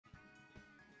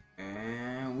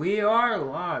we are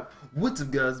live. What's up,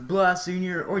 guys? Blastoon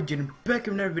here, or getting back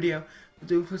in another video.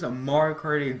 We'll do some Mario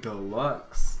Kart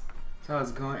Deluxe. So how's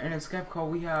it going? And in Skype call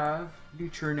we have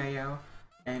Neo,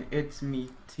 and it's me,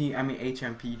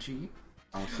 HMPG.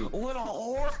 I'll see. Little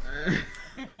whore.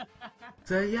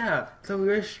 So yeah, so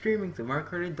we're streaming to Mario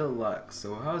Kart Deluxe.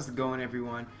 So how's it going,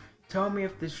 everyone? Tell me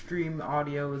if the stream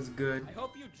audio is good. I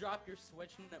hope you drop your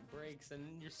Switch and it breaks and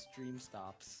then your stream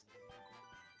stops.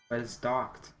 But it's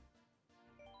docked.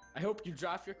 I hope you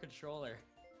drop your controller.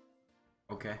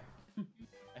 Okay.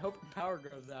 I hope your power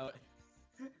goes out.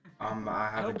 I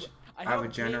have a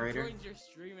generator. Dave joins your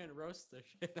stream and roast the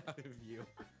shit out of you.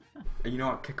 You know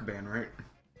what? Kick a ban, right?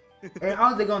 Hey,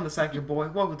 how's it going, the Psychic Boy?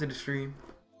 Welcome to the stream.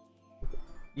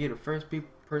 You're the first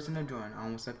person to join. I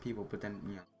almost said people, but then,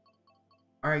 yeah.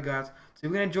 Alright, guys. So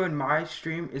we're gonna join my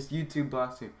stream. It's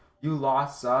YT-Blastoon. You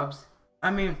lost subs.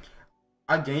 I mean,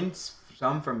 I gained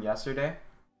some from yesterday,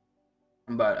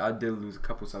 but I did lose a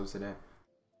couple subs today.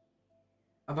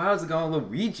 But how's it going,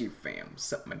 Luigi fam?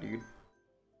 What's up, my dude?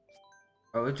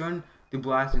 Oh, let's join the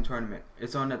Blastoon tournament.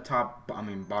 It's on the top,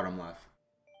 bottom left.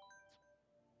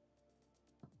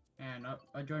 And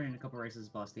I'll join in a couple races,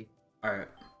 Busty. Alright.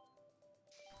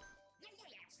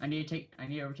 I need to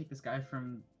overtake this guy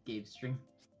from Gabe's stream.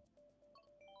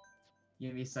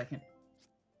 Give me a second.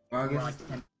 Well, I guess like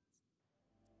 10.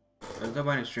 there's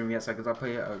nobody in the stream yet, so I'll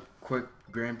play a quick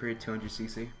Grand Prix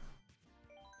 200cc.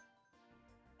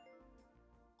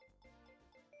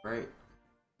 Right.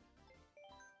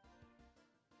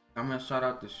 I'm gonna shout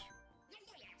out this.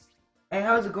 Hey,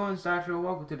 how's it going, Sasha?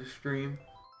 Welcome to the stream.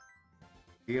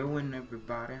 Going,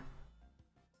 everybody.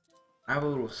 I have a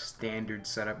little standard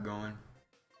setup going.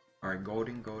 Alright,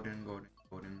 golden.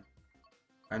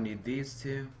 I need these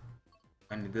two.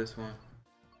 I need this one.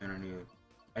 And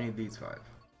I need these 5.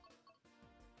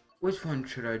 Which one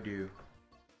should I do?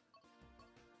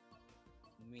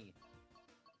 Me.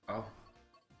 Oh.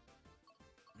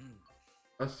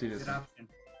 Let's do this Good one. option.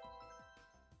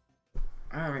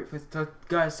 Alright, so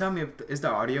guys, tell me, is the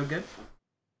audio good?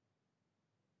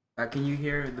 Can you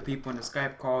hear the people in the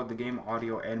Skype call, the game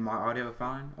audio, and my audio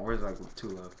fine? Or is it like too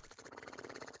low?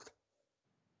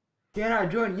 Can I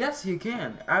join? Yes, you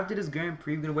can. After this Grand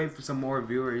Prix, we're gonna wait for some more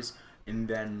viewers, and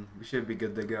then we should be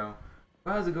good to go.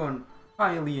 How's it going?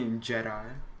 Hi, Alien Jedi.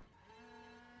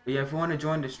 But yeah, if you want to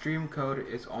join, the stream code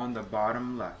is on the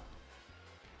bottom left.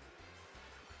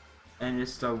 And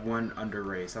it's the one under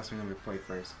race. That's what I'm gonna play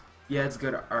first. Yeah, it's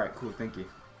good. Alright, cool. Thank you.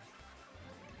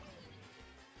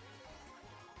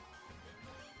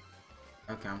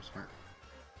 Okay, I'm smart.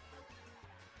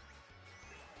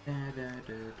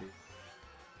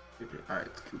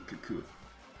 Alright, cool.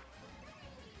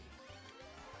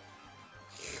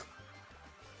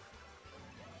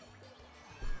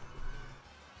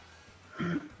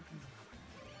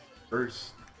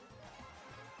 First.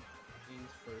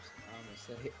 Things first, I'm gonna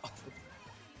say.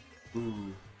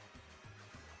 Ooh.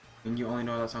 And you only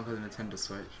know that song because of Nintendo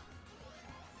Switch.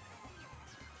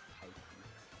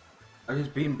 I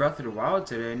just beating Breath of the Wild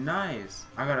today. Nice.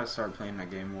 I gotta start playing that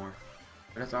game more.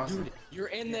 But that's awesome. Dude, you're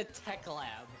in the tech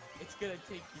lab. It's gonna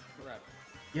take you forever.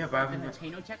 Yeah, but I haven't.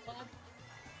 In the Tano Tech Lab?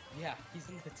 Yeah, he's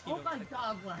in the Tino Oh my tech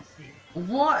god, Blasty.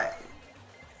 What?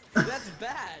 lab. That's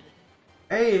bad.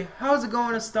 Hey, how's it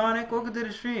going, Astonic? Welcome to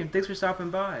the stream. Thanks for stopping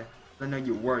by. I know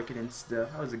you're working and stuff.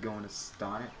 How's it going,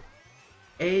 Astonic?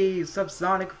 Hey,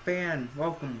 Subsonic fan.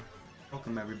 Welcome.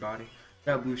 Welcome, everybody.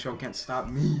 That blue show can't stop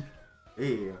me.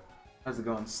 Hey, how's it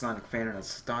going, Sonic fan and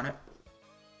Astonic?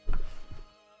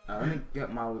 Let me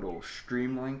get my little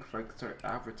stream link if I can start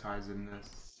advertising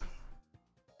this.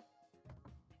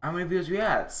 How many views we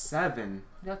at? 7.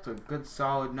 That's a good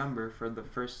solid number for the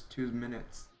first 2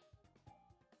 minutes.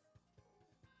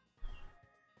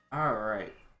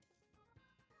 Alright.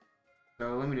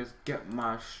 So let me just get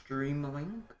my stream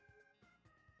link.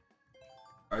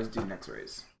 Alright, let's do next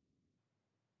race.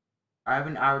 I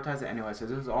haven't advertised it anyway, so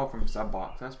this is all from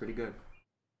Subbox. That's pretty good.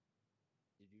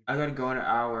 I gotta go in an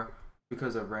hour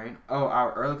because of rain. Oh,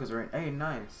 hour early because of rain. Hey,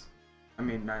 nice. I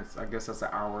mean, nice. I guess that's an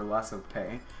hour less of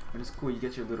pay. But it's cool. You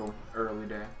get your little early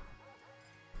day.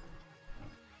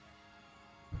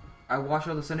 I watched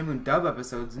all the Sun and Moon dub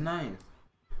episodes. Nice.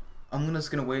 I'm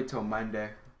just gonna wait till Monday.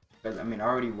 Because, I mean, I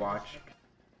already watched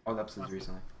all the episodes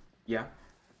recently. Yeah?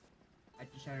 I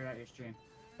just shouted out your stream.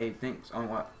 Hey, thanks. On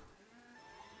what?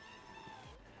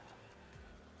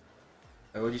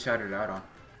 Hey, what'd you shout it out on?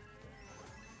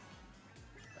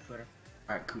 Twitter.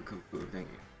 Alright, cool. Thank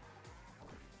you.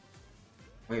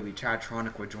 Maybe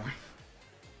Chatronic will join.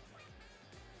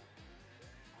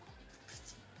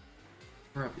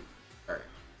 Alright.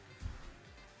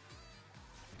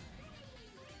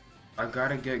 I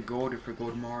gotta get gold for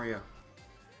Gold Mario.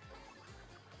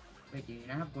 Wait, do you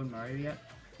not have Gold Mario yet?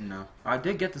 No. I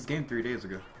did get this game 3 days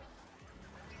ago.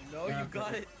 No, Yeah, you but-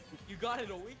 got it. You got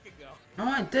it a week ago. No,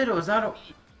 I did. It was out of...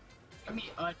 Give me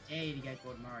a day to get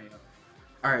Gold Mario.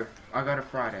 Alright, I got it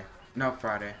Friday. No,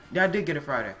 Friday. Yeah, I did get it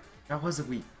Friday. That was a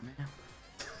week, man.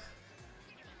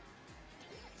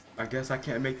 I guess I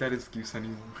can't make that excuse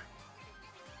anymore.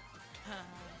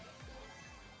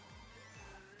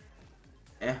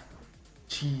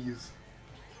 Jeez.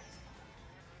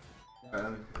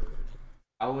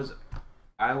 I was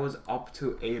up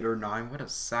to 8 or 9. What a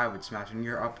savage smash, and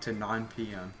you're up to 9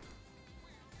 p.m.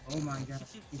 Oh my god.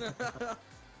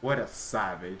 What a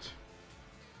savage.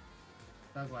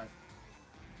 Thug life.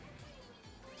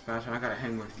 Smash, I gotta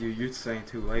hang with you. You're staying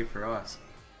too late for us.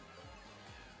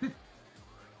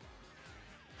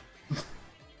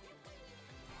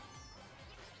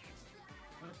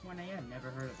 What's 1 a.m.?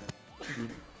 Never heard of it.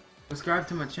 Subscribe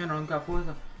to my channel and got full.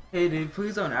 Hey dude,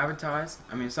 please don't advertise.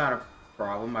 I mean, it's not a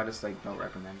problem. I just like don't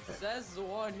recommend it. Says the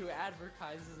one who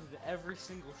advertises in every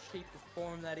single shape or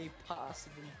form that he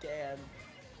possibly can.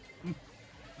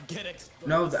 Get exposed.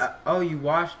 No, oh, you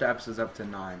watched the episodes up to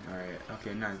 9. All right,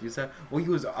 okay, nice. You said, well,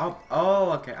 you was up.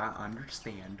 Oh, okay, I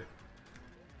understand.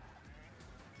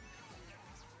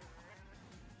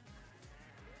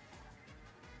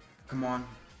 Come on.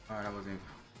 Oh, that wasn't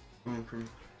going for me.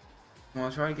 Come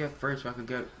on, try to get first so I could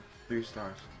get 3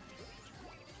 stars.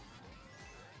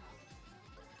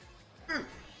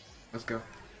 Let's go.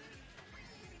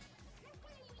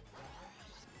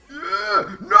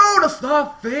 No, that's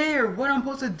not fair. What am I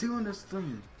supposed to do in this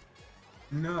thing?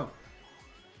 No.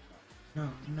 No,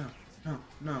 no, no,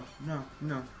 no, no,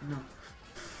 no, no.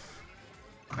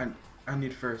 I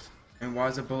need first. And why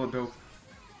is a bullet bill?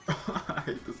 I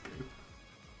hate this game.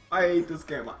 I hate this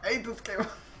game. I hate this game.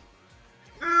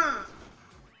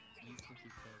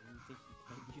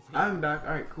 I'm back.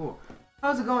 Alright, cool.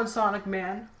 How's it going, Sonic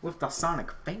Man? With the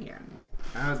Sonic Fan.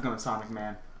 How's it going, Sonic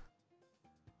Man?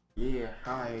 Yeah,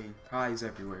 highs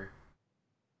everywhere.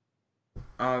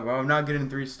 Well, I'm not getting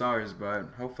 3 stars, but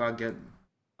hopefully I'll get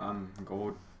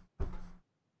gold.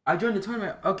 I joined the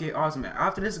tournament. Okay, awesome.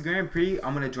 After this Grand Prix,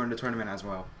 I'm gonna join the tournament as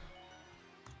well.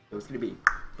 So it's gonna be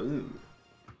boom.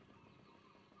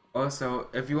 Also,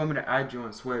 if you want me to add you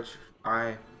on Switch,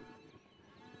 after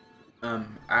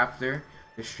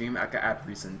the stream, I can add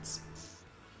recents.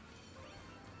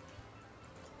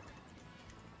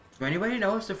 Do anybody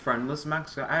know it's the friend list,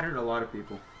 Max? I added a lot of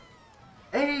people.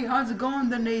 Hey, how's it going,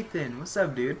 the Nathan? What's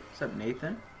up, dude? What's up,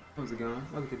 Nathan? How's it going?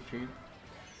 Welcome to the stream.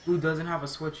 Who doesn't have a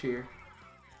Switch here?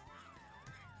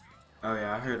 Oh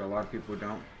yeah, I heard a lot of people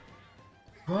don't.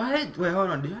 What? Wait,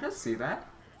 hold on. Did you just see that?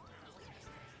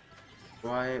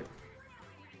 What?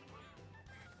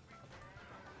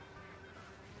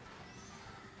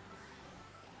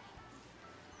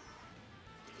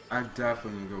 I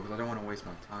definitely need to go because I don't want to waste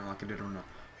my time like I did on the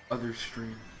other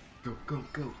stream. Go, go,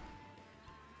 go.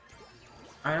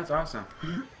 Alright, that's awesome.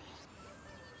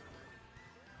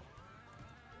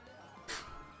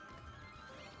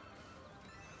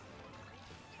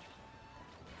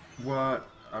 What?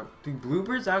 Do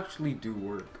bloopers actually do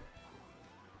work?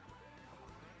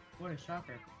 What a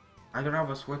shocker. I don't have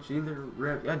a Switch either.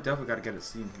 Rip. I definitely gotta get a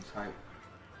Steam type.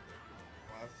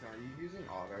 Are you using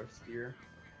auto steer?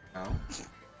 No.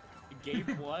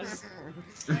 Gabe was.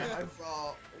 Yeah, I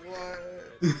saw. What?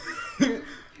 And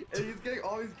he's getting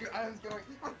all these good items going.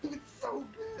 It's so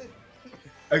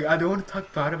good. I don't want to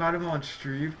talk bad about him on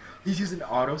stream. He's using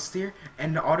auto steer,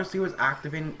 and the auto steer was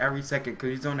activating every second because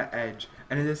he's on the edge.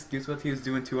 And his excuse was he was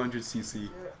doing 200cc. Yeah,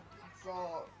 I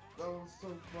saw. That was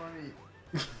so funny.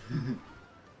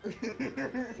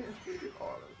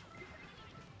 Auto.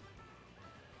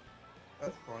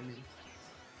 That's funny.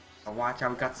 Watch out,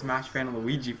 we got Smash fan and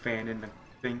Luigi fan in the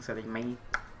thing, so they may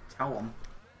tell him.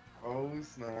 Oh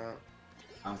snap.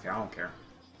 I don't care.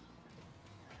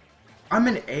 I'm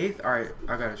in 8th? Alright,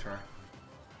 I gotta try.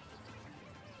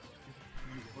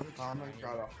 Sonic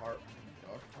got a heart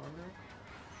duck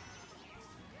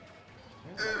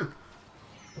on it.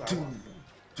 Dude,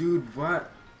 dude,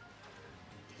 what?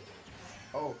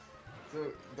 Oh,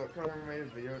 so the Carter made a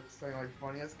video saying like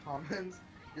funniest comments.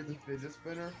 Get the fidget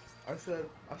spinner. I said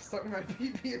I stuck my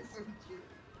PP in some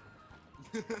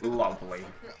juice. Lovely.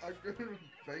 I couldn't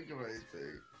think of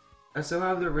anything. I still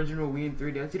have the original Wii in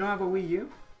 3DS. You don't have a Wii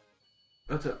U?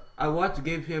 I watched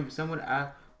Gabe here. Someone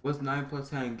asked, what's 9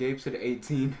 plus 10? Gabe said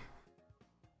 18.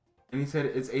 And he said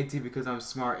it's 18 because I'm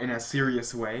smart in a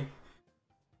serious way.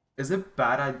 Is it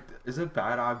bad? I'm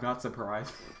not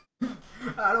surprised.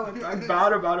 I don't talk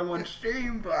bad about him on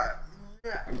stream, but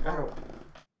Bro,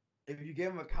 if you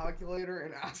give him a calculator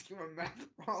and ask him a math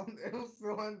problem, it'll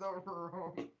still end up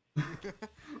wrong.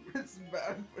 It's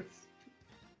bad, but it's...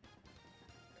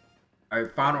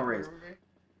 Alright, final Agree race. with me?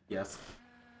 Yes.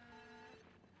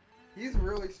 He's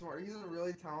really smart. He's a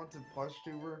really talented plush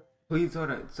tuber. Please hold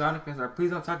it. Sonic Fans,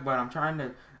 please don't talk about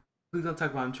it. Please don't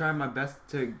talk about it. I'm trying my best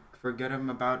to forget him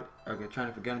about it. Okay, trying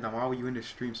to forget him. Why were you in the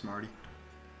stream, Smarty?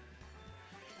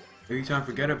 If you're trying to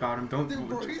forget about him, don't. Dude,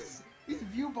 bro, he's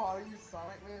view botting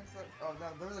Sonic Man. So, oh, no,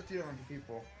 those are two different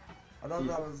people. I thought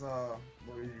that was,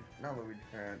 Luigi. Not Luigi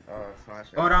fan. Smash.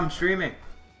 Oh, I'm streaming.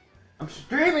 I'm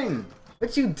streaming.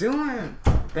 What you doing?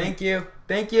 Thank you.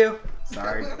 Thank you.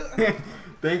 Sorry.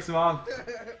 Thanks, Mom.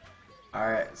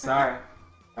 Alright, sorry.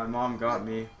 My mom got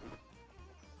me.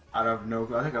 Out of no.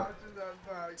 I think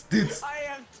dude. I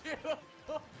am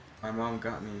too. My mom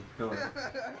got me.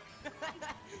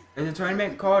 Is a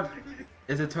tournament called?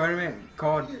 Is a tournament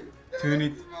called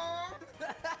Toonie?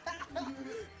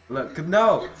 Look,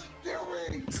 no.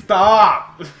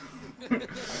 Stop.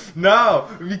 No.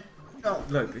 No.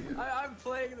 Look. I'm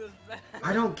playing this bad.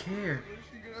 I don't care. Is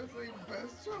she gonna say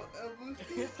best show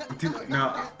ever? Dude,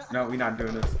 no, we're not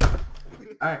doing this.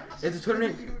 Alright, it's a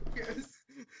tournament.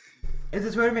 It's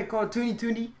a tournament called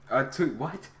Toonie.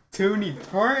 What? Toonie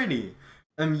Tourney.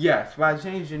 Yes, but I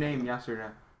changed your name yesterday.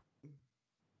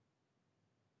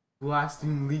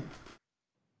 Blastoon leak.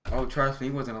 Oh, trust me,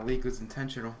 it wasn't a leak, it was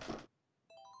intentional.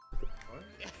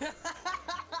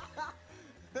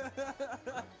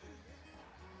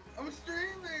 I'm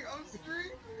streaming.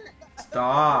 Stop.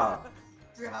 Stop.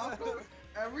 Dude, how come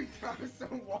every time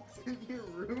someone walks in your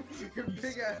room, your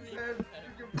big ass head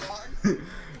freaking blocks?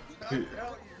 I'll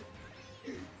tell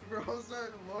you. Bro, I'm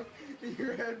starting to look, and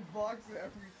your head blocks it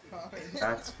every time.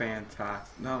 That's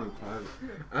fantastic. No,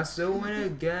 I still want to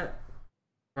get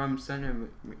from Center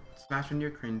smashing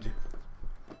your cringe.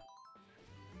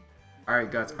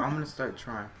 Alright, guys, I'm gonna start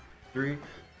trying. 3,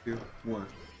 2, 1.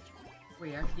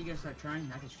 Wait, after you guys start trying,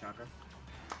 that is shocker.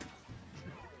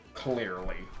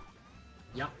 Clearly.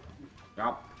 Yup.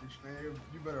 Yup. Man,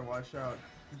 you better watch out.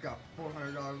 He's got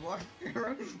 $400 block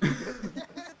camera.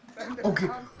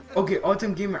 Okay,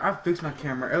 Ultimate Gamer, I fixed my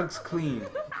camera. It looks clean.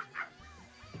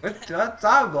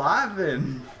 Stop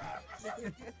laughing.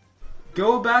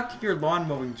 Go back to your lawn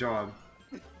mowing job.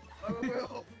 I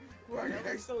will. You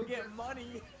can still get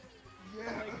money.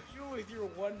 Yeah. Like you with your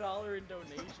 $1 in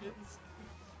donations.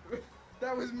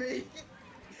 That was me.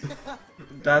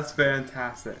 That's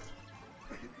fantastic.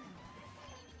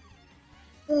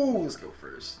 Ooh, let's go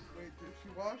first. Wait, did she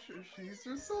wash her sheets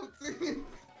or something?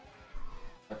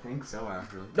 I think so,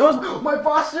 actually. No, my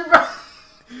posture.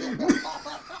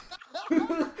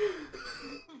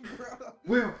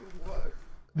 Wait. What?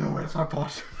 No, it's my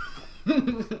posture.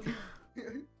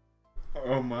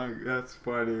 Oh my, that's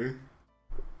funny.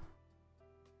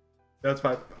 That's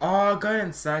fine. Oh, got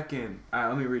in second. Alright,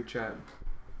 let me read chat.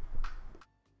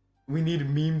 We need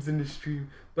memes in the stream.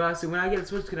 But I said, when I get a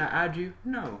Switch, can I add you?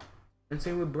 No. And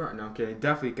same with Bro. No, okay,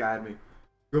 definitely can add me.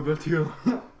 Go back to your.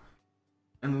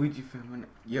 And Luigi fan when.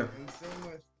 Yeah. And same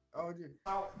with. Oh, dude.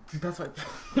 Dude, that's like.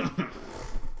 That's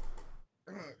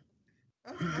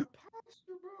my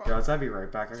posture, bro. Guys, I'll be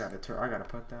right back. I gotta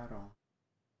put that on.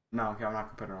 No, okay, I'm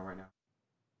not gonna put it on right now.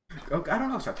 Okay, I don't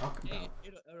know what you're talking about.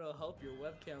 Hey, it'll help your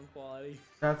webcam quality.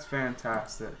 That's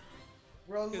fantastic.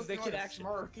 Bro, Because they looking can like a actually,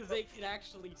 Smurf. because they can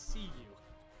actually see you.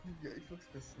 Yeah, he looks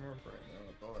like a Smurf right now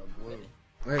with all that blue.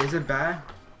 Wait, is it bad?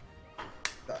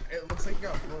 It looks like you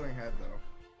got a floating head though.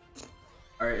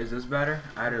 Alright, is this better?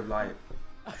 I added light.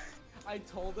 I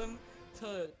told him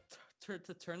to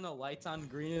turn the lights on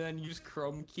green and then use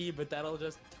chrome key, but that'll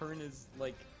just turn his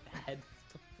like head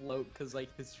to float because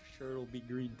like his shirt will be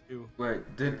green too. Wait,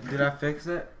 did I fix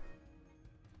it?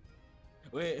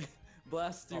 Wait,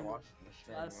 Blastoon, watching the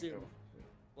stream.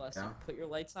 Blastoon, Yeah. put your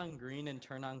lights on green and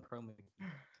turn on chroma key.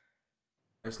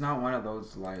 It's not one of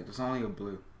those lights. It's only a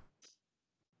blue.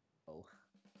 Oh.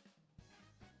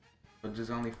 Which is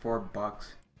only $4.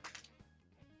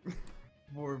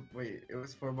 Wait, it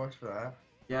was $4 for that?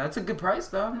 Yeah, it's a good price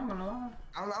though. I'm not gonna lie.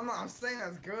 I'm saying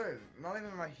that's good. Not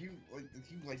even my Hue, like, the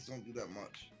Hue lights don't do that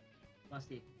much.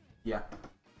 Lusty, Yeah.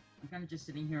 I'm kind of just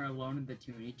sitting here alone in the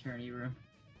Toonie Tourney room.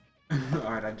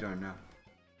 Alright, I joined now.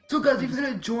 So guys, if you're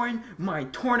gonna join my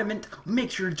tournament, make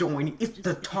sure to join. It's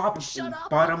the top Shut up.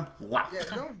 bottom left.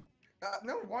 Yeah,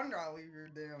 no wonder I leave your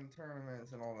damn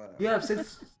tournaments and all that. You have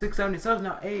 670 subs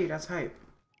now. Hey, that's hype.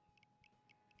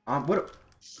 What?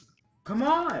 Come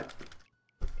on.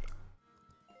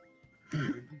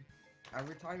 Dude,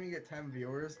 every time you get 10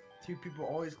 viewers, 2 people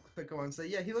always click on and say,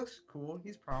 yeah, he looks cool,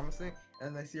 he's promising,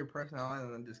 and they see your personality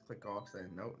and then just click off saying,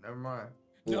 nope, never mind.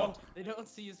 No, they don't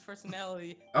see his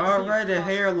personality. They see Alright, his a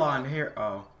costume. hairline hair.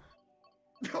 Oh.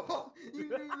 You knew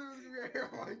there was gonna be a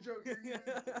hairline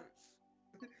joke.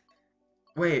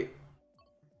 Wait.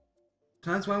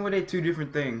 Since when were they two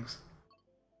different things?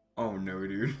 Oh no,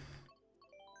 dude.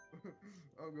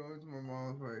 I'm going to my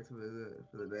mom's place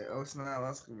for the day. Oh snap,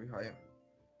 that's gonna be hype.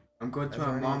 I'm going to That's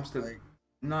my already, mom's to. like,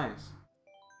 Nice.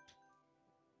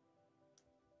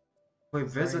 Wait,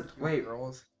 it's already visit. cute Wait.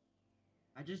 girls.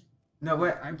 I just. No,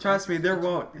 wait. I'm- Trust me, they're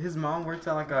well. His mom works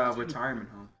at like a retirement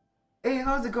home. Hey,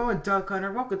 how's it going, Duck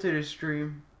Hunter? Welcome to the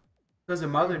stream. Because of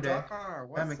Mother Day. Duck Hunter,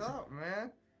 what's makes- up,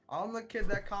 man? I'm the kid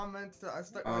that comments. I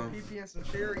stuck my PP and some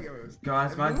Cheerios.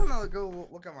 Guys, If my you wanna go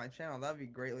look at my channel, that'd be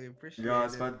greatly appreciated.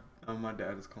 guys, my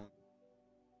dad is calling.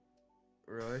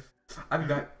 Really? I've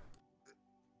got.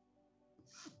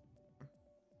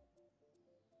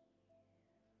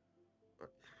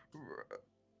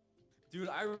 Dude,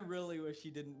 I really wish he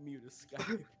didn't mute his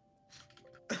Skype.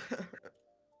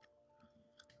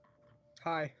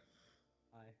 Hi.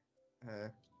 Hi. Hey,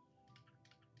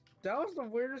 That was the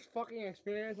weirdest fucking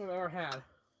experience I've ever had.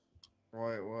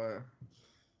 what?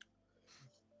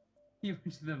 You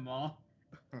went to the mall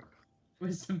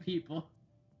with some people.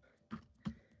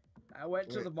 I went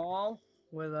to Wait. the mall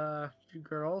with two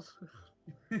girls.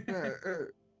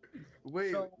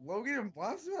 Wait, So- Logan and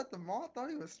Blastoon at the mall? I thought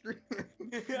he was streaming.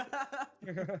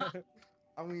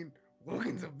 I mean,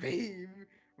 Logan's a babe.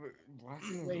 But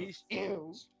Blastoon's Wait,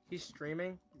 ew. He's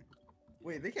streaming.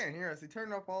 Wait, they can't hear us. They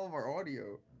turned off all of our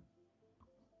audio.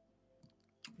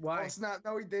 Why? Oh snap!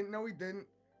 No, he didn't. No, he didn't.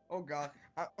 Oh god.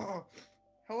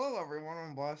 Hello, everyone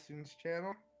on Blastoon's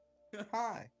channel.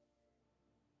 Hi.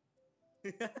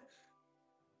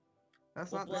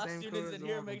 That's Well, not the same Blastoon code is as in the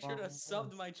here. one Make from sure to Bob sub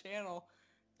to Esponja. my channel.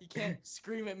 He can't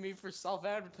scream at me for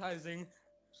self-advertising.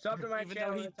 Sub to my Even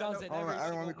channel. though he Nintendo- does it. Hold on, every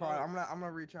everyone be single quiet. month. I'm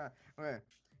gonna retry. Okay.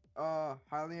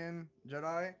 Hylian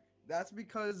Jedi. That's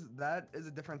because that is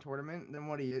a different tournament than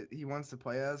what he wants to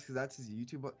play as, because that's his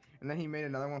YouTube. And then he made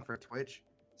another one for Twitch.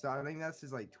 So I think that's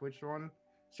his like Twitch one.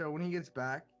 So when he gets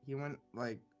back, he went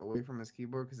like away from his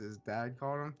keyboard because his dad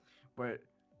called him. But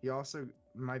he also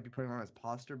might be putting on his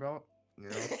posture belt. You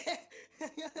know?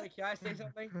 Wait, can I say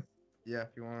something? Yeah, if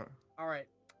you want. All right.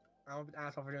 I'm an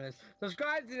asshole for doing this.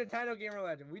 Subscribe to Nintendo Gamer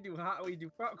Legend. We do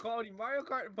quality Mario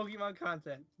Kart and Pokemon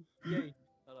content. Yay.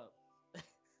 Shut up.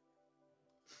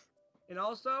 And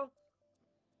also,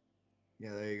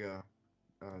 Yeah, there you go.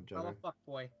 I'm Jedi. a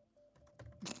fuckboy.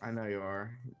 I know you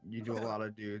are. You do a lot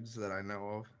of dudes that I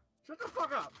know Shut the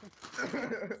fuck up.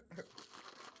 of.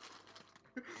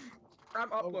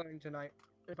 I'm uploading tonight.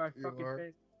 If I You fucking are?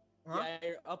 say. Huh? Yeah,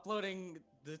 you're uploading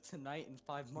the tonight in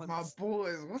 5 months. My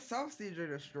boys, what's up, CJ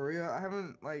Destroyer? I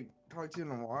haven't like talked to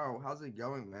you in a while. How's it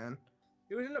going, man?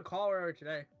 He was in the call earlier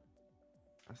today.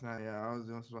 That's not. Yeah, I was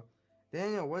doing so.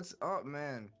 Daniel, what's up,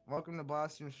 man? Welcome to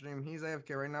Blastoon stream. He's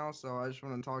AFK right now, so I just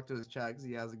want to talk to his chat because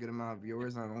he has a good amount of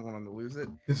viewers, and I don't want him to lose it.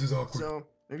 This is awkward. So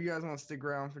if you guys want to stick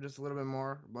around for just a little bit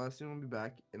more, Blastoon will be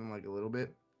back in like a little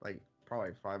bit, like probably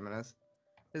like 5 minutes.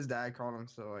 His dad called him,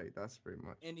 so like that's pretty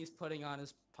much. And he's putting on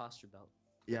his posture belt.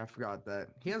 Yeah, I forgot that.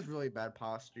 He has really bad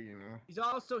posture, you know. He's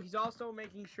also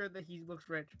making sure that he looks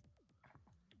rich.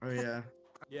 Oh yeah.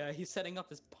 Yeah, he's setting up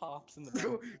his pops in the back.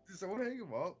 Did someone hang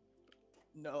him up?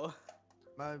 No.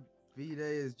 My V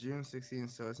day is June 16th,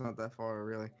 so it's not that far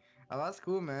really. Oh, that's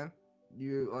cool, man.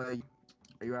 You like,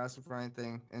 are you asking for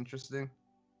anything interesting?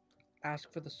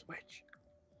 Ask for the Switch.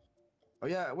 Oh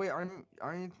yeah, wait, aren't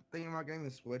you thinking about getting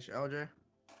the Switch, LJ?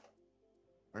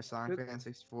 Or Sonic Did- Fan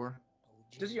 64?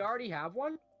 Does he already have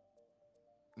one?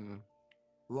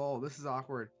 Lol, this is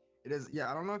awkward. It is.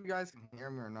 Yeah, I don't know if you guys can hear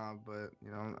me or not, but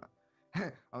you know,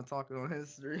 I'm talking on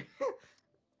history.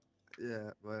 Yeah,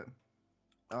 but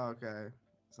okay,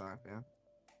 Sonic Fan.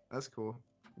 That's cool.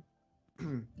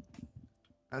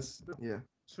 That's yeah.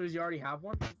 So does he already have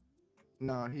one?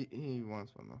 No, he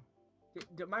wants one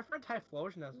though. My friend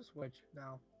Typhlosion has a Switch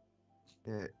now.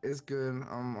 Yeah, it's good.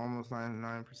 I'm almost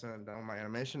 99% done with my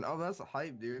animation. Oh, that's a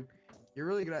hype, dude. You're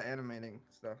really good at animating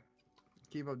stuff.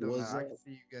 Keep up doing What's that. I up? can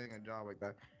see you getting a job like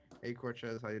that. Hey,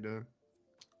 Cortez, how you doing?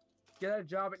 Get a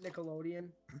job at Nickelodeon.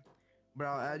 But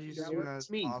I'll add you Yeah, soon that's as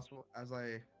me. possible as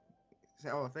I say,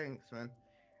 oh, thanks, man.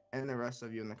 And the rest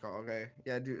of you in the call, okay?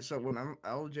 Yeah, dude, so when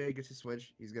LJ gets to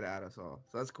Switch, he's gonna add us all.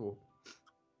 So that's cool.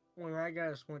 When I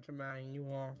got a Switch, man, you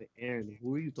won't. Aaron,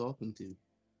 who are you talking to?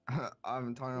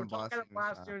 I'm talking We're about talking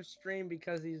Blastoon. about Blastoon stream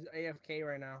because he's AFK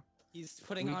right now. He's We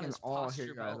putting on can his all posture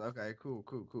hear guys. belt. Okay, cool.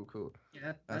 Yeah,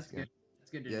 That's that's good.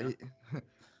 That's good to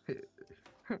Yeah.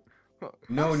 know.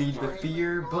 No need to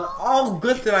fear, but oh,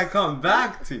 good that I come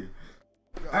back to.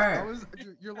 Alright. I was,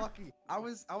 dude, you're lucky. I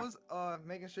was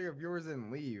making sure your viewers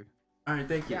didn't leave. Alright,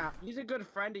 thank you. Yeah, he's a good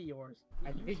friend of yours.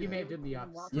 I think you may have done the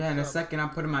opposite. Yeah, in a second I'm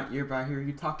putting my earbud here.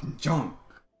 You talking junk.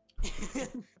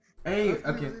 Hey,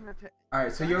 okay.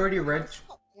 Alright, so you already read.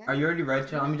 Are you already read,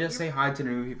 chat? Let me just say hi to the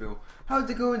new people. How's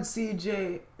it going,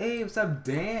 CJ? Hey, what's up,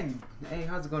 Dan? Hey,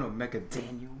 how's it going, Omega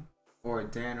Daniel? Or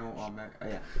Daniel, or Omega. Oh,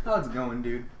 yeah. How's it going,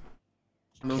 dude?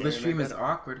 No, this stream is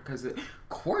awkward because it.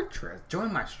 Quartres,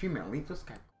 join my stream and leave this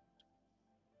guy.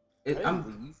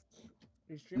 I'm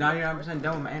 99%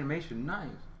 done with my animation. Nice.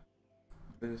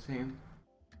 Been the same.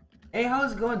 Hey,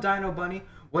 how's it going, Dino Bunny?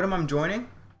 What am I joining?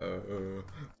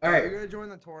 Alright. You're gonna join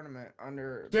the tournament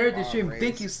under. Share the stream.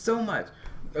 Thank you so much.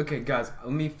 Okay, guys,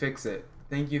 let me fix it.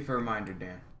 Thank you for a reminder,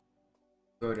 Dan.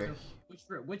 Go to.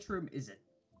 Which room is it?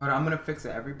 Hold on, I'm gonna fix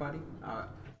it, everybody.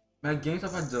 My games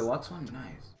have a deluxe one.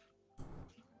 Nice.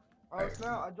 Oh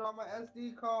snap! I dropped my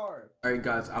SD card. Alright,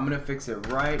 guys, I'm gonna fix it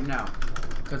right now.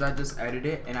 Because I just edited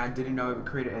it and I didn't know it would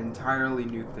create an entirely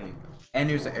new thing. And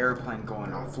there's an airplane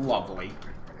going off. Lovely.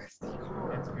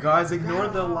 Guys, ignore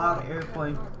the loud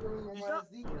airplane.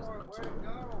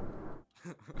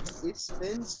 It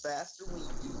spins faster when you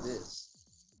do this.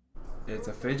 It's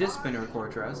a fidget spinner,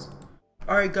 Quartres.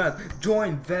 Alright, guys,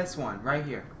 join this one right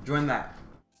here. Join that.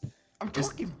 I'm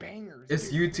talking bangers.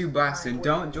 It's YT-Blastoon.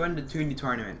 Don't join the 2D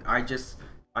tournament.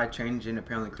 I changed and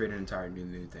apparently created an entire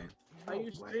new thing. Are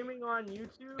you streaming on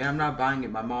YouTube? And I'm not buying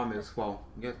it. My mom is. Well,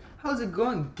 guess. How's it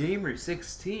going,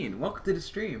 Gamer16? Welcome to the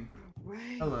stream.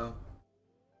 Wait. Hello.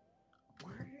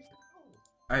 Where did it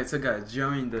go? Alright, so guys,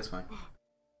 join this one.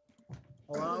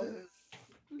 Hello?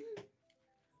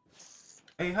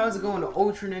 Hey, how's it going to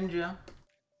Ultra Ninja?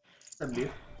 What's up,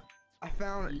 dude? I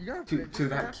found you got To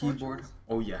that keyboard.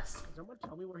 Oh yes. Can someone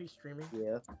tell me where he's streaming?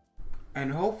 Yeah.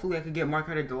 And hopefully I could get Mark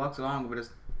Carter Deluxe along, but it's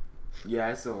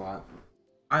it's a lot.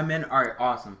 I'm in. Alright,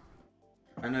 awesome.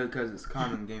 I know because it's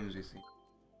common games we see.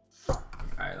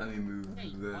 Alright, let me move Hey,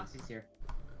 this. boss is here.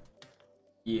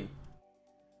 Yeah,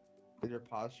 Did your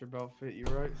posture belt fit you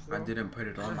right? I didn't put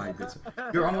it on my good.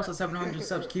 You're almost at 700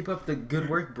 subs. Keep up the good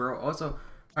work, bro. Also,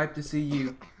 hype to see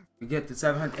you get to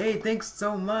 700. Hey, thanks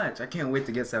so much. I can't wait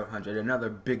to get 700. Another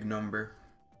big number.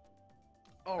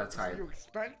 Oh, That's so hype. you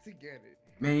expect to get it.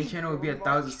 Man, your channel will be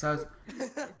 1,000 subs.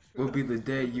 Will be the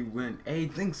day you win. Hey,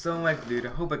 thanks so much, dude. I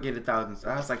hope I get 1,000. So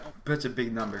that's like such a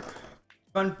big number.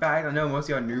 Fun fact, I know most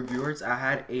of y'all new viewers. I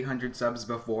had 800 subs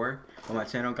before when my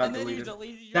channel got And then you deleted.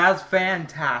 deleted your- That's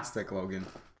fantastic, Logan.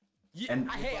 Yeah, and-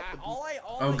 all I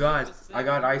Oh, need guys, to say I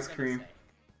got what ice gonna cream. say.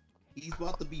 He's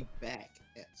about to be back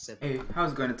at 7. Hey,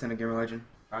 how's it going, Nintendo Gamer Legend?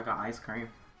 I got ice cream.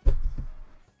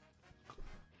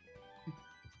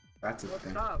 That's a What's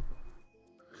thing. up?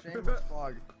 Shameless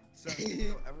plug. So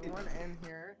everyone in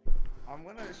here, I'm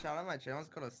gonna shout out my channel. It's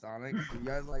called Sonic. You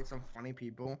guys like some funny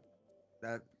people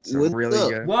that What's some really up?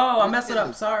 good. Whoa, I messed it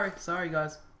up. Sorry,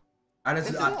 guys. I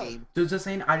It's just, a game. just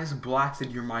saying, I just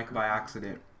blasted your mic by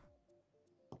accident.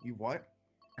 You what?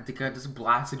 I think I just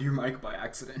blasted your mic by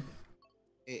accident.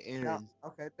 Hey, No. Aaron.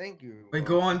 Okay, thank you. Wait,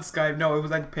 go on Skype. No, it was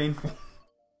like painful.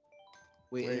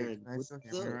 Wait, Aaron. can I What's still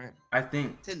the hear me right? I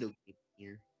think Nintendo game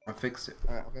here? I fixed it.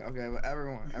 Okay, but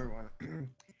everyone.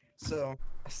 So,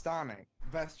 Sonic,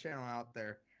 best channel out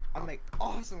there. I make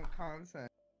awesome content.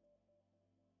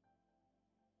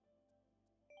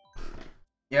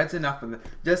 Yeah, it's enough of it.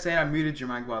 Just saying, I muted your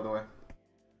mic, by the way.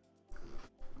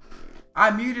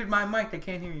 I muted my mic. I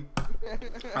can't hear you.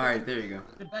 All right, there you go.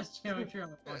 The best geometry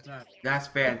on the whole time. That's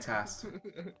fantastic.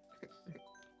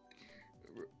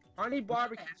 Honey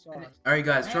barbecue sauce. All right,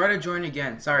 guys, try to join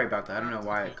again. Sorry about that. I don't know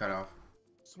why it cut off.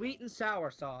 Sweet and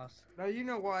sour sauce. Now you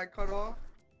know why I cut off?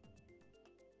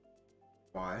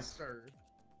 Why? Sir.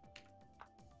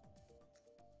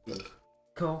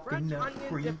 Coconut onion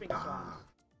cream dipping pie. sauce.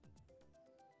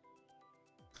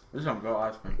 This is some good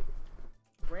ice cream.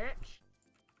 Ranch.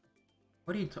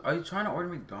 What are you trying to order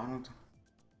McDonald's?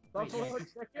 Buffalo Wait,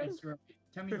 chicken.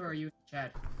 Tell me who are you in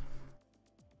chat?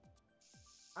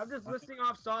 I'm just listing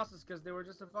off sauces because they were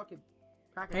just a fucking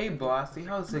packet. Hey, Blasty,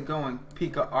 how's it going?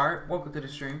 Pika Art, welcome to the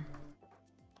stream.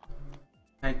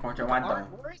 Hey, Corcha, why don't?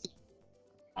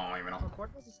 I don't even know.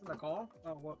 Cortez is in the call?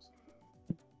 Oh, whoops.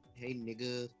 Hey,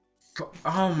 nigga.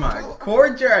 Oh my,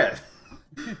 Corcha!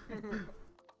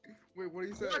 Wait, what do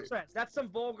you say? Cortez, that's some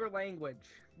vulgar language.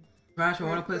 Crash, I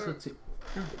want to play with you.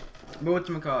 But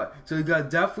whatchamacallit. So you gotta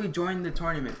definitely join the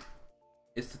tournament.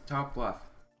 It's the top left.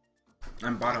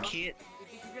 And I bottom. can't.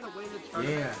 You're gonna win the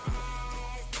tournament. Yeah.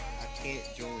 I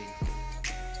can't join.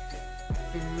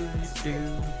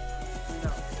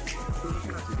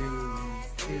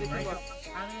 Like,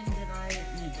 how did I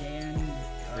meet Dan?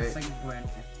 Hey. Second point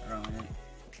around it.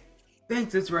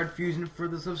 Thanks, it's Red Fusion for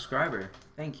the subscriber.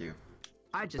 Thank you.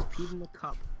 I just peed in the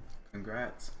cup.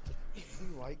 Congrats. You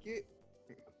like it?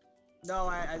 No,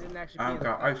 I didn't actually pee I in the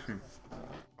got cup. ice cream.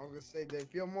 I was gonna say, they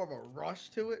feel more of a rush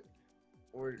to it,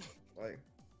 or like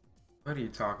What are you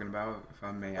talking about, if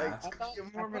I may Like, ask?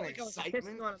 feel more of an I was excitement.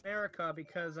 pissing on America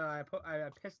because I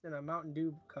pissed in a Mountain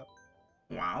Dew cup.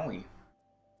 Wowie.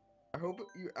 I hope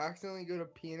you accidentally go to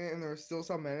pee in it and there's still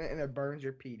some in it and it burns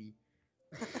your PD.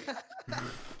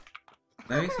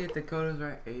 Let me see if the code is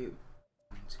right. 8,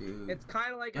 2. It's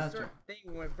kind of like a Gotcha. certain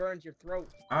thing when it burns your throat.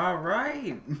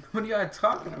 Alright. What are y'all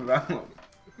talking about?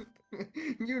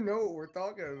 You know what we're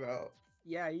talking about.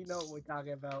 Yeah, you know what we're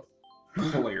talking about.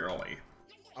 Clearly.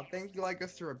 I think you like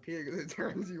us to repeat it because it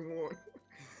turns you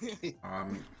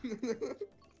on.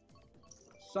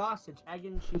 Sausage, egg,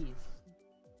 and cheese.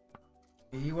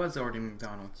 He was ordering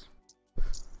McDonald's.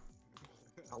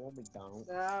 I want McDonald's.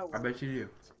 I bet you do.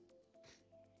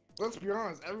 Let's be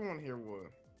honest, everyone here would.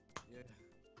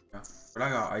 Yeah. But I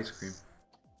got ice cream.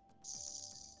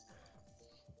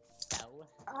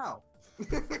 Ow.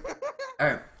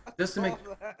 Alright, just to make.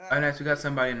 Alright, nice. We got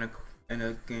somebody in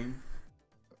a game.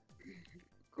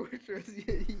 Quitras,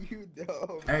 you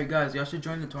dumb. Alright, guys, y'all should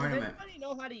join the Does tournament. anybody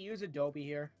know how to use Adobe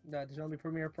here? The Adobe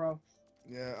Premiere Pro?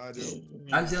 Yeah, I do.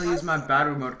 I accidentally used my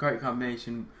battle mode card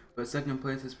combination, but second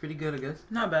place is pretty good, I guess.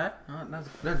 Not bad.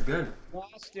 That's good.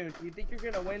 Blastoon, do you think you're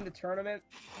gonna win the tournament?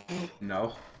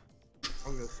 No. I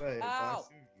was gonna say, Ow.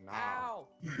 nah. Ow!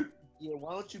 Yeah,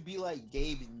 why don't you be like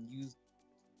Gabe and use?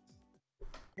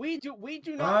 We do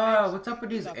not. Ah, mention what's up with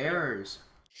these stuff here. errors?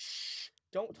 Shh!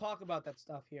 Don't talk about that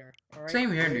stuff here. All right.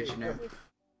 Same here, Nucci.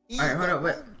 Alright, hold up,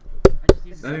 wait. I just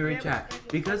used Let me to- read chat.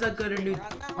 Because I got a new.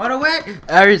 Hold on, wait!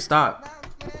 I already stopped.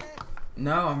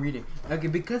 No, I'm reading. Okay,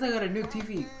 because I got a new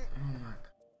TV. Oh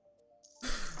my.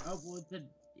 Oh, well,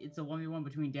 it's a 1v1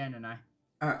 between Dan and I.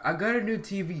 I got a new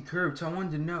TV curved, so I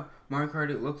wanted to know Mario Kart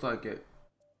it looked like it.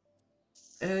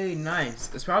 Hey,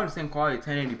 nice. It's probably the same quality,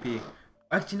 1080p.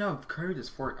 Actually, no, curved is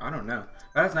 4. I don't know.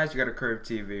 That's nice. You got a curved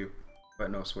TV,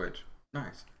 but no Switch.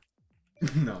 Nice.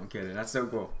 No, I'm kidding. That's so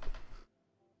cool.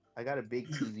 I got a big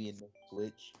TV and no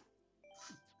Switch.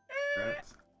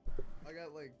 Congrats. I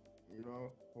got like,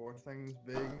 4 things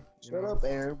big. you Shut know? up,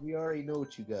 Aaron. We already know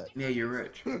what you got. Yeah, you're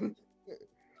rich.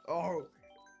 Oh,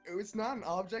 it's not an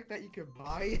object that you can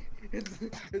buy. It's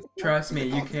Trust me,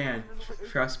 you can.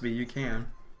 Trust me, you can.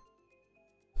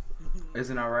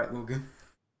 Isn't that right, Logan?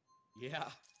 Yeah.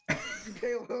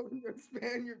 Caleb, you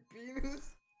expand your penis.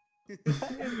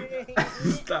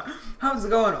 Stop. How's it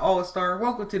going, All-Star?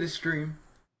 Welcome to the stream.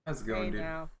 How's it Hey going, dude?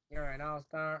 now, you're an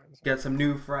all-star. Get some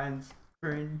new friends.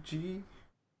 Cringy.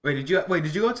 Wait, did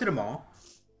you go to the mall?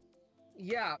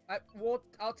 Yeah,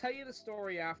 I'll tell you the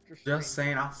story after. Just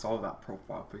saying, I saw that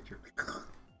profile picture.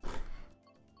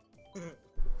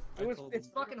 It's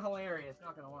fucking hilarious.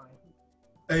 Not gonna lie.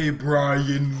 Hey,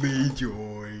 Brian Lee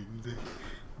joined.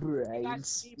 You guys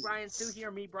see Brian Sue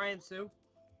here? Meet Brian Sue.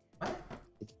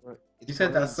 You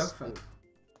said that so fast.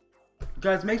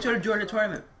 Guys, make sure to join the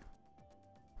tournament.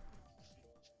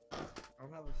 I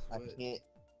don't have I a Switch. can't.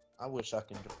 I wish I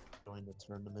could join the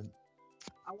tournament.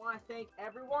 I want to thank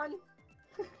everyone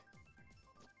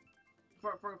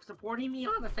for supporting me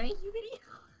on the thank you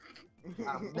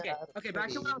video. Okay, back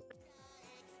to what I was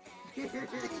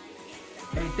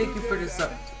Hey, thank you for the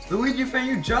sub. Luigi fan,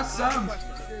 you just subbed.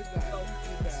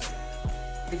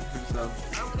 Thank you for the sub.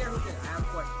 I don't care who did it, I have a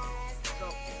question. So,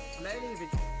 I'm editing a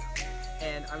video,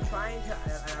 and I'm trying to,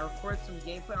 and I record some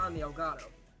gameplay on the Elgato,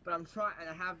 but and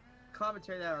I have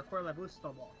commentary that I record on my Blue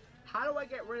Snowball. How do I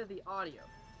get rid of the audio?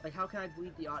 Like, how can I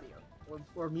delete the audio?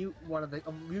 Or mute one of the,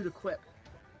 mute a clip?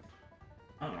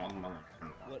 I don't know.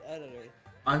 What editor?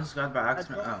 Unsubscribed by That's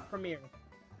accident. Oh. Premiere.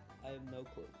 I have no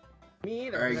clue. Me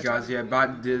either. Alright, That's guys, what- yeah,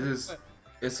 but this is.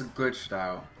 It's a glitched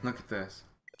out. Look at this.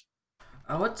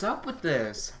 Oh, what's up with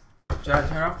this? Should I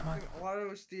turn off my.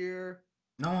 Auto steer.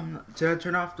 No, I'm not. Should I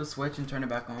turn off the switch and turn it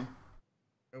back on?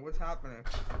 And what's happening?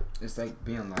 It's like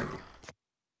being like.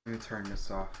 Let me turn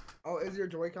this off. Oh, is your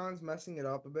Joy-Cons messing it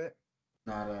up a bit?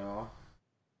 Not at all.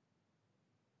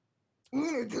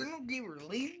 Ooh, Eternal Gamer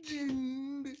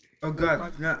Legend! Oh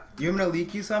god, no, you want me to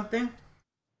leak you something?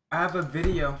 I have a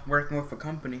video working with a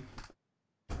company.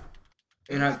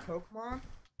 Is And I. that Pokemon?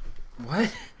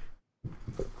 What?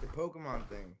 The Pokemon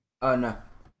thing. Oh no.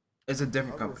 It's a I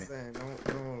different was company. saying,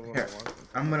 no, Here,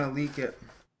 I'm gonna leak it.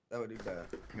 That would be bad.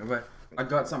 But I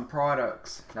got some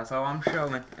products. That's all I'm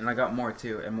showing. And I got more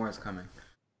too, and more is coming.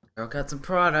 I got some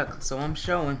products, so I'm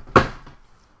showing.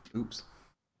 Oops.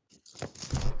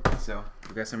 So,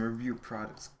 we got some review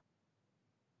products.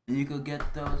 You could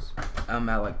get those at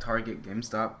like Target,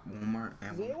 GameStop, Walmart, Does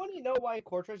and anyone know why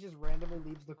Cortez just randomly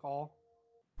leaves the call?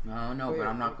 I don't know, but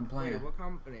I'm not complaining. Wait, what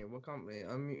company? What company?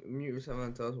 Mute yourself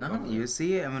and tell us what No, company. you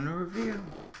see it. I'm gonna review.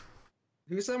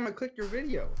 You said I'm gonna click your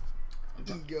video.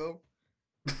 Ego.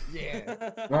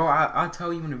 Yeah. Well, I'll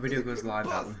tell you when the video goes live.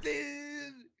 That one.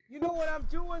 Busted! You know what I'm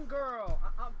doing, girl?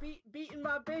 I'm beating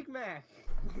my Big Mac.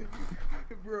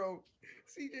 Bro,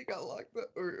 CJ got locked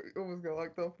up, or almost got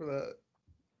locked up for that.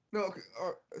 No,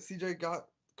 CJ got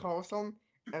called something,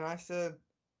 and I said,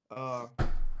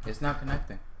 It's not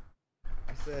connecting.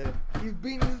 I said, he's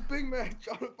beating his Big Mac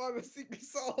trying to find the secret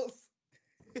sauce.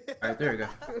 Alright, there we go.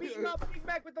 I'm beating my Big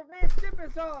Mac with the red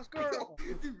dipping sauce, girl.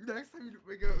 Dude, next time you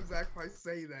make up Zach Price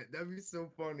say that, that'd be so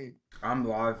funny. I'm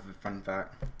live. Fun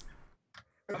fact.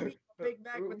 I'm beating my Big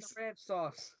Mac with the ranch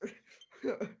sauce.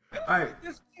 Alright.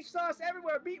 There's ranch sauce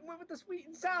everywhere. Beating it with the sweet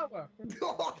and sour.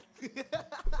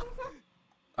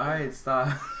 Alright,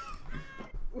 stop.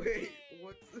 Wait,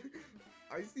 what's...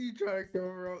 I see you trying to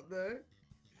cover up there.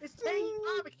 It's tangy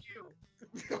barbecue.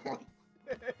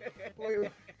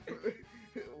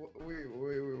 Wait,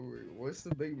 what's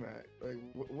the Big Mac? Like,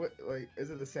 what like,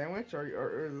 is it a sandwich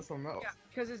or is it something else? Yeah,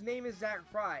 because his name is Zach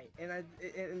Fry, and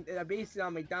I based it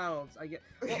on McDonald's. I get.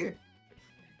 Well, you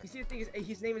see, the thing is,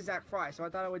 his name is Zach Fry, so I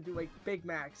thought I would do like Big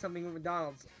Mac, something with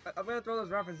McDonald's. I'm gonna throw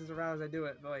those references around as I do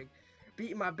it, but like,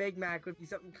 beating my Big Mac would be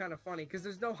something kind of funny, because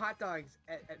there's no hot dogs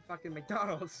at fucking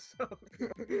McDonald's. So.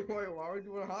 Wait, why are we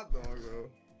doing a hot dog, though?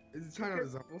 Is he trying to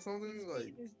resemble something?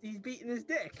 He's beating his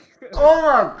dick. Oh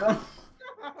my god.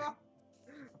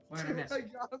 What did I miss? I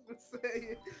got him to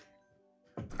say it.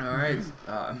 Alright,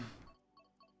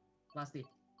 Lusty,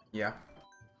 yeah.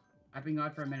 I've been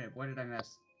gone for a minute. What did I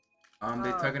miss?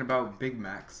 They're talking about Big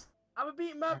Macs. I'm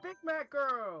beating my Big Mac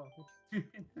girl.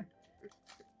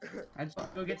 I just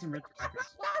go get some Ritz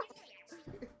crackers.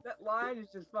 That line is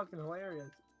just fucking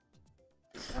hilarious.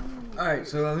 Alright,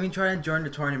 so let me try and join the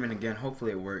tournament again.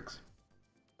 Hopefully it works.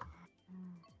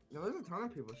 No, there's a ton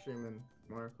of people streaming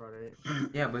Mario Kart 8.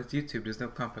 Yeah, but it's YouTube. There's no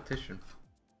competition.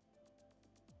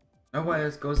 Nobody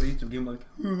else goes to YouTube game like,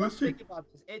 let's see. Think about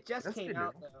this. It just That's came pretty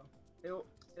out though.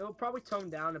 It'll probably tone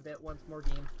down a bit once more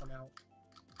games come out.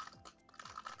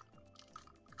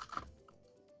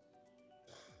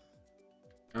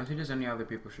 I don't think there's any other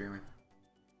people streaming.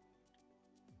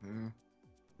 Hmm.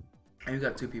 And you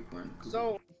got 2 people in. Cool.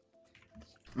 So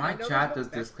My I know chat there's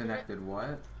is no disconnected.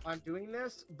 What? I'm doing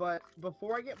this, but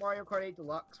before I get Mario Kart 8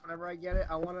 Deluxe, whenever I get it,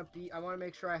 I want to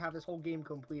make sure I have this whole game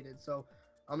completed. So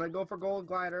I'm gonna go for Gold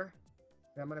Glider,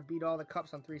 and I'm gonna beat all the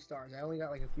cups on 3 stars. I only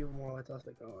got like a few more left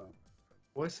to go out.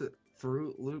 What's it?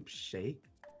 Fruit Loop Shake?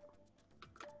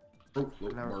 Oh, I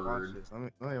never watched this. Let me...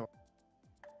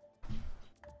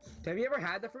 Have you ever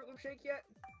had the Fruit Loop Shake yet?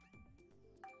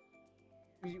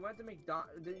 You went to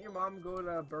McDonald's. Didn't your mom go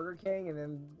to Burger King and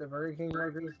then the Burger King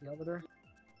burgers yelled at her?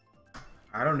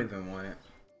 I don't even want it.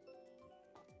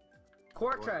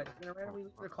 Cortez, gonna randomly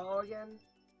leave the call again?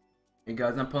 Hey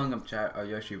guys, I'm pulling up chat.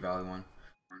 Yoshi Valley one.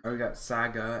 I got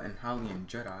Saga and Hylian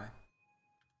Jedi.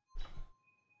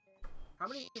 How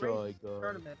many races in the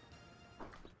tournament?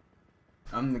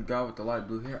 I'm the guy with the light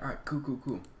blue hair. Alright,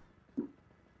 cool.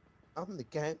 I'm the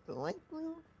guy with the light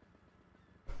blue?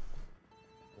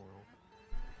 Well,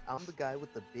 I'm the guy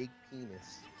with the big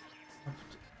penis.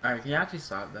 Alright, can you actually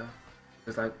stop though?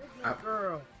 Cause like,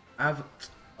 Girl. I've.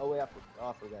 Oh wait, I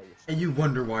forgot you. And you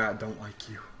wonder why I don't like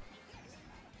you.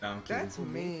 No, I'm kidding. That's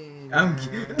mean. I'm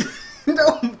kidding.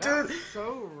 No, dude. That's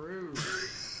so rude.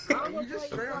 You just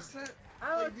straight up said. I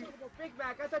don't like a Big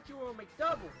Mac. I thought you were a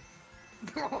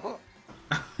McDouble.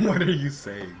 What are you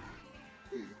saying?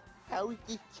 How is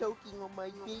this choking on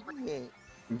my Big Mac?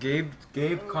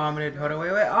 Gabe commented. Hold on,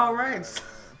 wait. All right.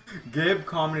 Gabe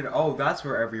commented. Oh, that's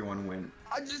where everyone went.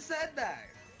 I just said that.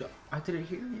 I didn't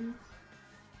hear you.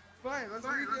 Fine, let's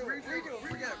redo it.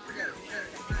 Forget it.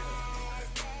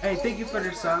 Hey, thank you for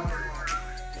the sub.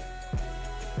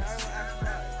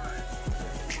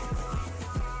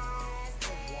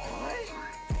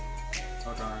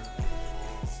 Hold on.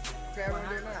 Okay, everyone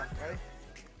do it now, ready?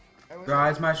 Everyone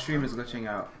Guys, my stream is glitching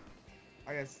out.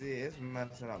 I can see it. It's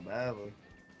messing up badly.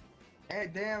 Hey,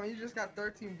 damn, you just got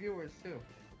 13 viewers, too.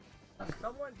 Did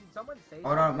someone say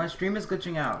Hold on, my stream is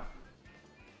glitching out.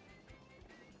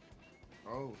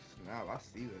 Oh, snap. I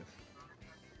see this.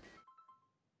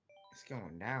 It's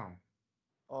going down.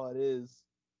 Oh, it is.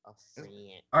 I'll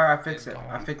see it. Alright, I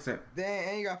fix it. Dang,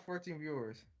 and you got 14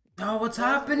 viewers. No, what's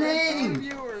 14 happening?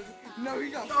 viewers. No,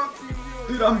 you got 14 viewers.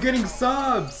 Dude, I'm getting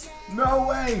subs. No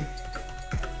way.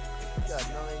 You got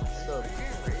 9 subs.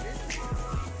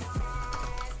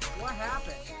 What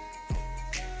happened?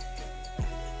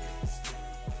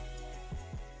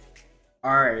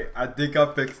 Alright, I think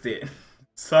I fixed it.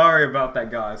 Sorry about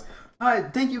that, guys.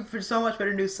 Alright, thank you for so much for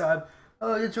the new sub.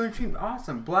 Oh, you joined stream.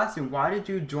 Awesome. Blastoon, why did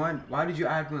you join? Why did you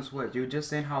add me on Switch? You were just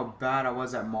saying how bad I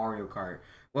was at Mario Kart.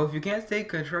 Well, if you can't say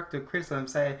constructive criticism,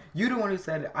 say you the one who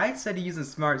said it. I said using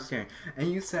smart steering,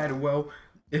 and you said, well,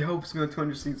 it helps me on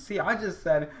 200cc. I just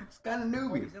said it's kind of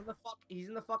newbie. He's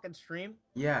in the fucking stream.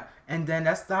 Yeah, and then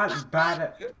that's not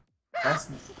bad.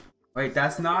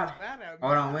 That's not.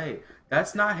 Hold on, wait.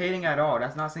 That's not hating at all.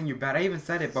 That's not saying you're bad. I even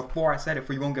said it before I said it,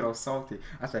 for you won't get all salty.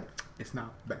 I said it's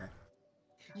not bad.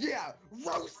 Yeah,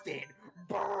 roasted,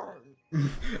 burn.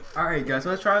 Alright, guys,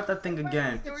 let's try out that thing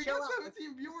again. Yeah, we got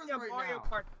 17 viewers right Mario now.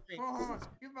 Kart stream. Hold on,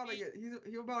 he's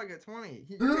about to get 20.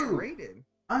 He's Ooh. getting rated.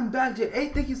 I'm back, Jay. Hey,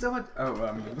 thank you so much. Oh,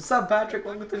 what's up, Patrick?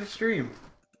 Welcome to the stream.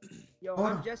 Yo, Hold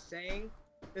I'm on. just saying,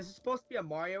 this is supposed to be a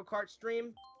Mario Kart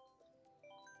stream.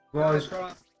 Well, I was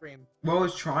Stream.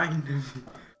 trying to.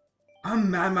 I'm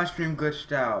mad my stream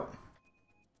glitched out.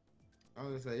 I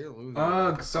was gonna say, you're losing.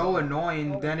 Ugh, so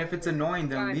annoying. Then if it's annoying,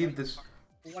 then leave this.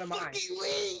 What am I? Fucking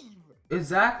leave!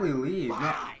 Exactly, leave.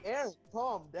 No, Aaron,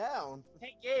 calm down.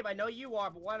 Hey Gabe, I know you are,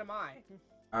 but what am I?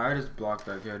 I just blocked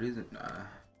that kid. He's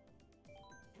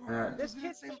This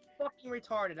kid's so fucking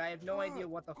retarded. I have no idea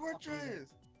what the fuck he is. Gorgeous!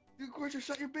 Dude, Gorgeous,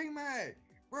 shut your Big Mac!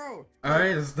 Bro!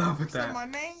 Alright, stop You with said that. my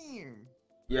name!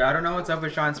 Yeah, I don't know what's up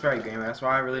with Sean Sperry Gamer. That's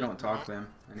why I really don't talk to him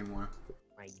anymore.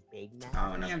 My big man.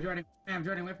 I don't Hey, know. I'm joining. Hey, I'm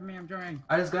joining. Wait for me. I'm joining.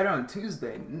 I just got it on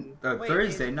Tuesday. Wait,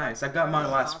 Thursday, is- nice. I got mine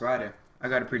last Friday. I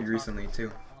got it pretty recently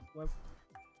too.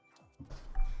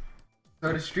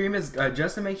 So the stream is,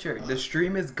 just to make sure, the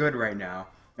stream is good right now.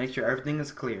 Make sure everything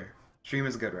is clear. Stream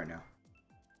is good right now.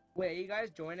 Wait, are you guys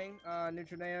joining?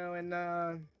 Neutroneo and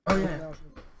Oh yeah.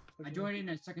 I joined in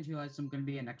a second to realize I'm gonna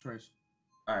be an X-Rays.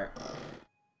 Alright.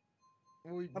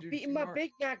 Well, I'm dude, beating my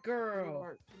Big Mac girl.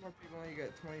 Two more people and you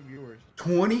get 20 viewers.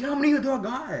 20? How many do I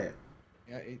got?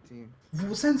 Yeah, 18.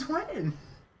 Well, since when?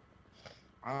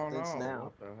 I don't Since know.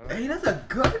 now. What the heck? Hey, that's a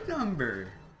good number.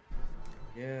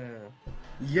 Yeah.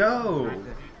 Yo.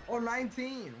 Oh,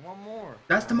 19! One more.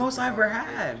 That's the most I ever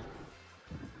had.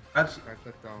 Actually, I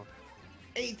clicked off.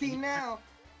 18 now!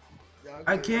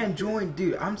 I can't join,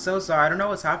 dude. I'm so sorry. I don't know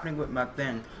what's happening with my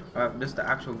thing. This is the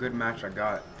actual good match I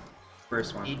got.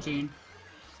 First one. 18.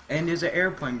 And there's an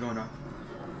airplane going on.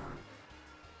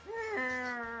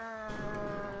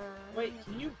 Wait,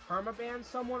 can you permaban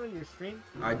someone on your stream?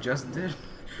 I just did.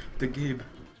 The Gabe.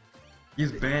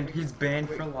 He's banned. He's banned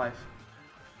for life.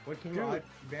 What can Dude. you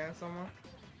ban someone?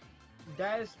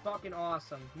 That is fucking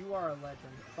awesome. You are a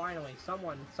legend. Finally,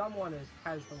 someone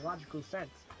has the logical sense.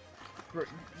 Bro,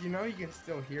 you know you can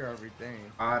still hear everything.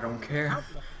 I don't care.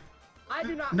 I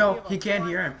do not. No, give a he can't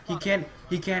hear him. fuck.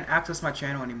 He can't access my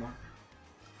channel anymore.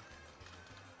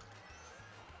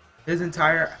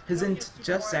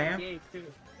 Just saying.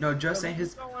 No, just saying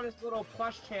his. Go on his little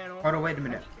plush channel. Hold on, wait a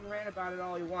minute. He can rant about it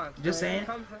all he wants. Just but when it saying,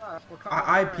 comes to us, we're coming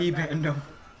I around IP back. banned him.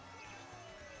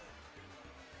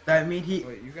 That mean he.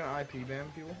 Wait, you can IP ban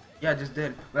people? Yeah, I just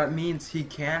did. That means he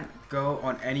can't go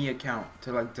on any account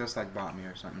to like just like bot me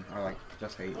or something or like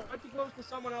just hate. What if he goes to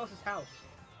someone else's house?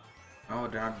 Oh,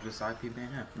 then I'll just IP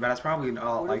ban him. But that's probably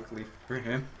not likely for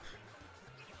him.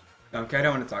 Okay, I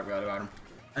don't want to talk about him.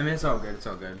 I mean, it's all good. It's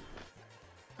all good.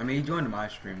 I mean, he joined my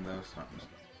stream though, so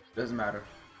doesn't matter.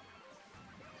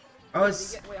 Oh,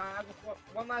 it's. Wait, I have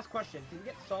one last question. Did he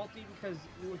get salty because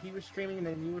he was streaming and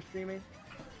then you were streaming?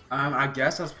 I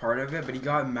guess that's part of it, but he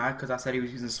got mad because I said he was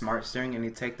using smart steering, and he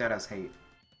take that as hate.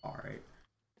 All right.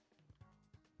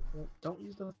 Well, don't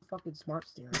use the fucking smart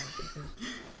steering.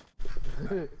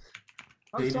 Dating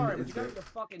I'm sorry, but is you gotta good. be the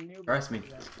fucking noob. Trust me,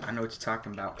 I know what you're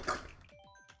talking about.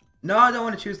 No, I don't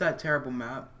want to choose that terrible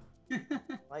map.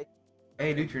 Like,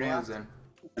 Hey, dude, your nails in.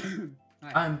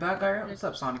 Hi. I'm back, Ira. What's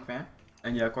up, Sonic fan?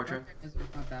 And yeah, Cortez. It's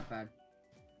not that bad.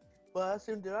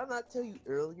 Blastoon, did I not tell you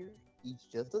earlier? He's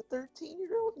just a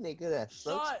 13-year-old nigga that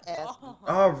sucks Shut ass. up.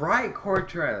 All right,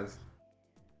 Cortez.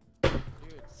 Dude,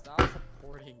 stop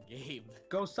supporting Gabe.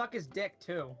 Go suck his dick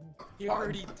too. He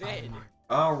already did.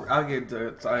 Oh, I'll get to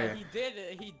it. Yeah, Sorry. he did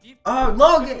it. He did. Oh,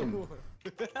 Logan!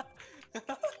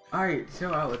 All right,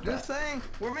 chill out with Just that. saying,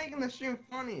 we're making the stream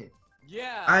funny.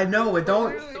 Yeah. I know, but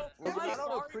don't. Literally, So, Logan, I'm I don't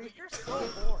sorry, appreciate- but you're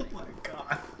so boring. Oh my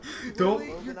God. Don't.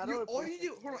 literally, Logan, I don't all you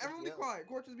do, appreciate hold on, everyone be it. quiet.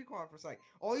 Gorgeous, be quiet for a sec.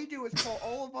 All you do is call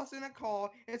all of us in a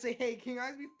call and say, hey, can you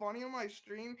guys be funny on my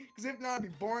stream? Because if not,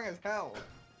 it'd be boring as hell.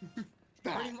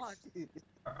 Pretty much.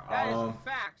 That is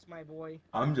facts, my boy.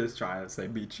 I'm just trying to say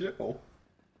be chill.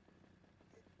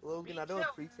 Logan, I don't Chill.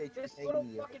 appreciate you This little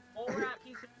hanging me up. fucking bullrat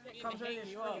piece of shit comes in hang your you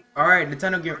stream. up. All right,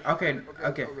 Nintendo Game. Okay, Okay,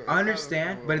 okay. okay. I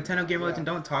understand, but Nintendo Game Yeah. Legend,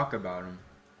 don't talk about him.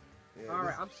 Yeah.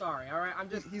 Alright, I'm sorry. Alright, I'm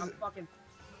fucking.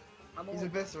 He's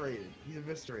eviscerated. He's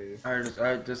eviscerated.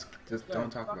 Alright, just don't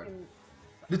talk about it.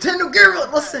 Nintendo Girl,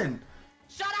 listen!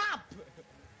 Shut up!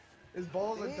 His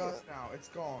balls are Damn. dust now. It's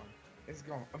gone. It's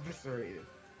gone. Eviscerated.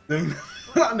 They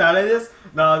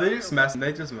just messing.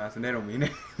 They just messing. They don't mean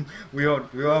it. we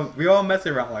all mess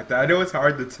around like that. I know it's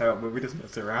hard to tell, but we just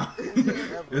mess around.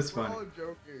 It's We're funny. all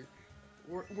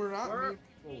joking. We're not mean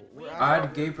people. I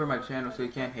had Gabe for my channel, so you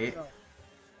can't hate.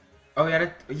 Oh yeah,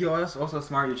 you also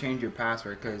smart. You changed your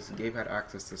password because Gabe had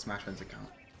access to Smash Friends account.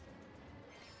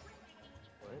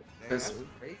 Damn, that's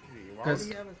crazy. Why would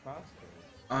he have his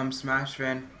password? Smash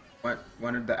Fan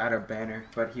wanted to add a banner,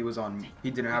 but he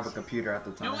didn't have a computer at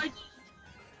the time. No,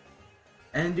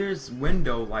 And there's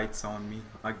window lights on me.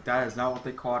 Like, that is not what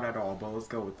they call it at all, but let's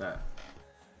go with that.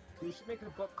 You should make a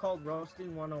book called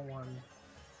Roasting 101.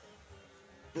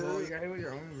 Well, you got hit with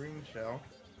your own green shell.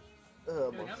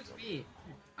 Yo, that was me.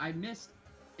 I missed,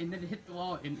 and then it hit the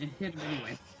wall and hit him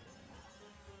anyway.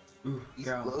 Ooh,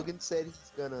 girl. Logan said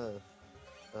he's gonna.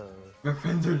 My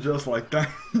friends are just like that.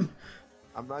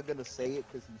 I'm not gonna say it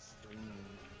because he's streaming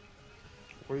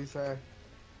What do you say?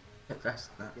 That's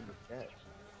not. in the chat.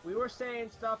 We were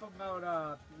saying stuff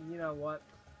about, you know what,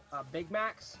 Big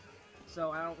Macs,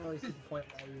 so I don't really see the point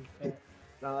why you can't.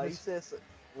 No, he says.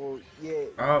 Well, yeah.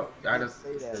 Oh, I he just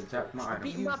didn't say that. tapped my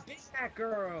Beat item. my Big Mac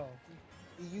girl!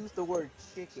 He used the word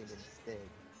chicken instead.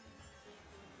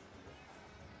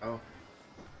 Oh.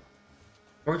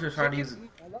 Or just try to use it.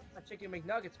 I love my chicken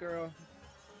McNuggets, girl.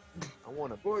 I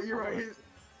want a. Well, you're right.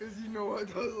 Because you know what?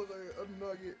 It does look like a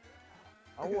nugget.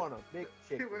 I want a big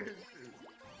chicken.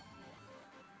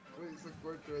 Wait, so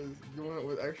Gortra's doing it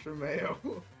with extra mayo.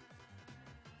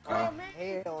 Oh,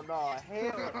 man! Hell no,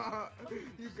 hell,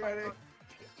 You got it.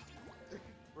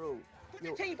 bro.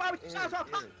 Yo, Take barbecue sauce off,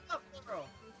 girl!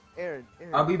 Aaron,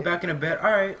 I'll be back in a bit.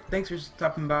 Alright, thanks for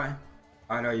stopping by.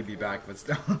 I know you'd be back, but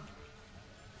still.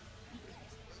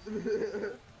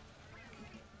 You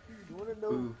wanna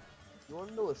know? Ooh. You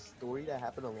wanna know a story that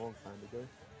happened a long time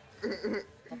ago?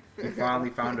 You finally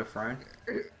found a friend?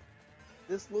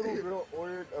 This little girl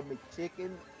ordered a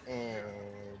McChicken and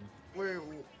Wait,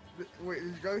 did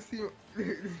you guys see?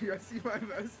 Did you guys see my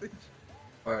message?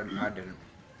 Or I didn't.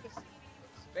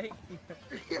 Spank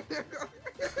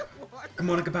What? Come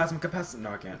on, I can pass him.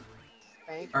 No, I can't.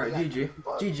 spanked Alright, me like GG.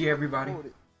 fuck. GG, everybody. Hold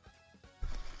it.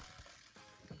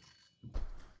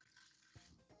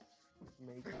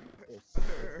 Make it It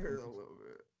hurt a little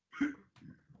bit.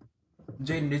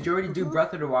 Jaden, did you already do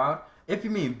Breath of the Wild? If you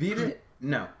mean beat it,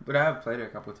 no. But I have played it a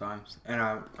couple times. And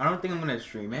I don't think I'm going to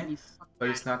stream it. But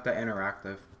it's not that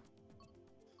interactive.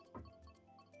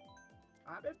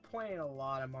 I've been playing a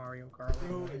lot of Mario Kart.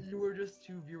 You were just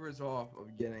 2 viewers off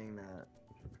of getting that.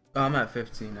 Oh, I'm at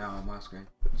 15 now on my screen.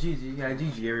 GG, yeah,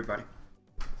 GG, everybody.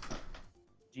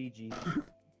 GG.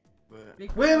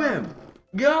 But, Wait a minute!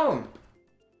 Go!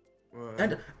 what?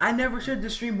 And I never shared the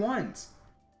stream once.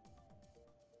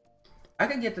 I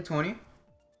can get to 20.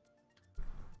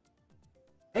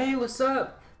 Hey, what's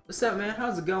up? What's up, man?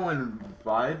 How's it going,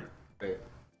 Vide? Wait,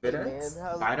 Videttes?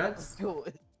 Videttes?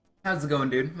 Going? How's it going,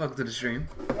 dude? Welcome to the stream.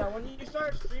 Yeah, when you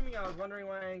started streaming, I was wondering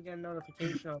why I didn't get a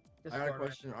notification of I got a Discord.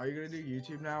 question. Are you gonna do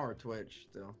YouTube now or Twitch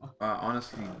still?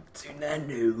 Honestly,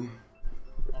 Nintendo.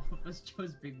 All of us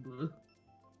chose Big Blue.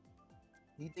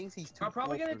 He thinks he's too. I'm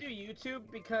probably cool gonna for- do YouTube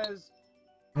because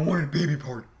I wanted a baby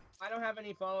part. I don't have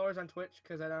any followers on Twitch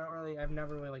because I've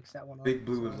never really like set one up. Big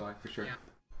Blue so. was like, for sure. Yeah.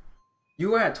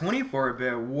 You were at 20 for a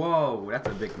bit. Whoa, that's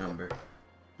a big number.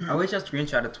 I wish I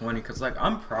screenshotted 20, because, like,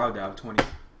 I'm proud to have 20.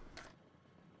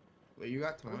 Wait, you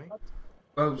got 20?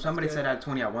 Oh, somebody good. said I had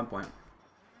 20 at one point.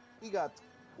 He got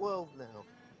 12 now.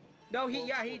 No, he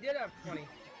did have 20.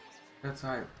 That's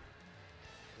hype.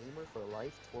 Gamer for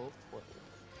life, 12.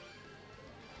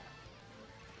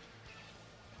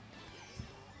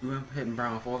 You am hitting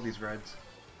brown with all these reds.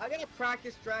 I gotta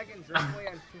practice Dragon Driftway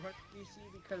on 200 PC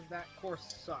because that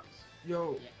course sucks.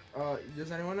 Yo,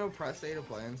 does anyone know Press A to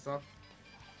play and stuff?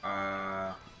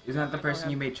 Isn't that the person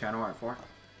you made channel art for?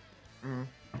 Mm-hmm.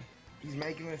 He's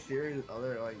making a series with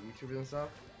other, like, YouTubers and stuff.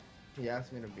 He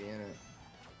asked me to be in it.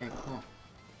 Hey, cool.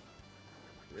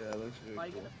 Yeah, it looks really Are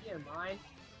you cool. gonna be in mine?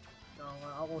 No,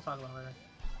 we'll talk about it later.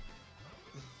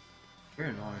 You're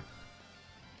annoying.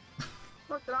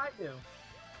 What did I do?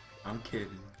 I'm kidding.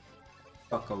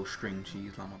 Fucko string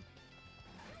cheese, llama.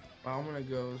 Well, I'm gonna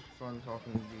go. It's fun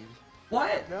talking to these.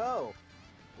 What? No,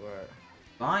 What?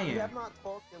 Lying. we have not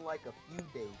talked in like a few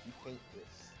days. You can't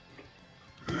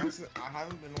this. I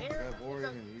haven't been on Aaron Feb or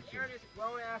even YouTube. Aaron is a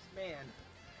grown ass man.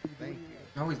 Thank you.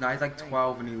 No, he's not. He's like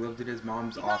 12 and he lived at his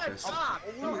mom's You gotta office. talk.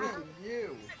 Look at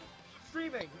you.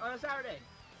 streaming on a Saturday.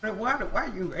 Why are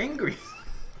you angry?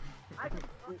 I can.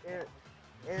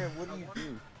 Aaron, what do you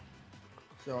do?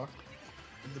 So,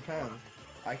 it depends.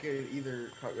 I could either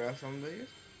cut grass some days,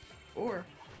 or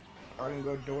I can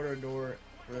go door to door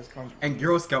for this company. And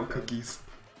Girl Scout cookies.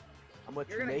 How much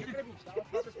You're you gonna make? be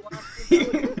jealous of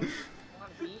this one.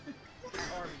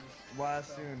 Why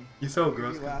soon? You so You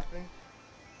Girl be Scout. laughing?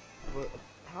 But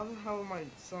how the hell am I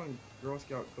selling Girl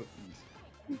Scout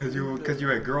cookies? Cause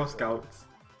you at Girl Scouts.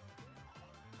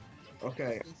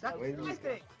 Okay, That's wait a my minute.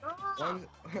 thing. Once,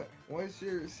 once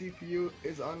your CPU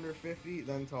is under 50,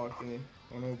 then talk to me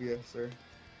on OBS, sir.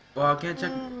 Well, I can't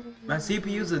check. My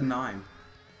CPU's a 9.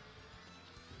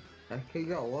 That kid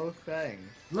got low settings.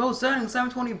 Low settings,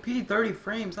 720p, 30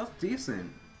 frames. That's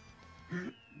decent.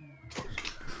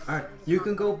 Alright, you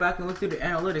can go back and look through the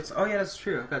analytics. Oh yeah, that's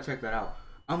true. I gotta check that out.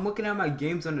 I'm looking at my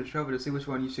games on the show to see which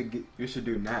one you should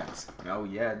do next. Oh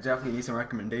yeah, definitely need some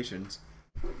recommendations.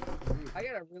 I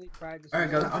gotta really practice.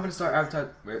 Alright guys, I'm gonna start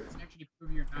advertising. Wait. Actually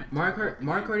prove you're not.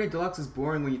 Mario Kart 8 Deluxe is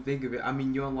boring when you think of it. I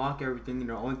mean, you unlock everything, and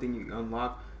the only thing you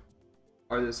unlock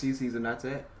are the CCs, and that's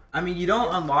it. I mean, you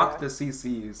don't unlock the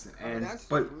CCs, and That's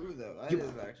but true though. That you- is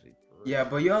actually true. yeah,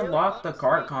 but you unlock the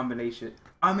card combination.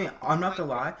 I mean, I'm not gonna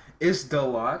lie, it's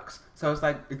deluxe, so it's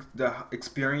like the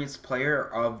experienced player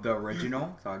of the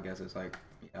original. So I guess it's like,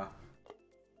 yeah.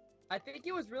 I think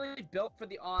it was really built for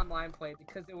the online play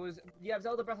because it was you have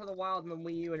Zelda Breath of the Wild and the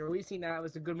Wii U, and releasing that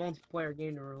was a good multiplayer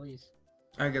game to release.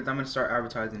 Alright guys, I'm gonna start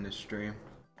advertising this stream.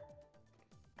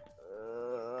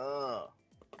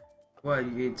 What,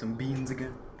 you ate some beans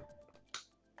again?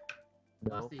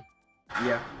 Dusty.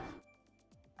 Yeah.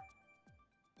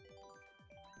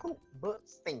 Cool, but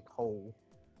sinkhole.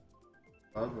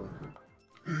 Lovely.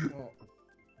 Well,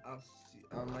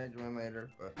 I might join later,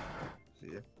 but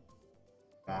see ya.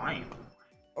 Fine.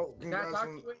 Oh, Can I congrats talk to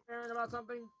on, you, Aaron, about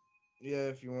something? yeah,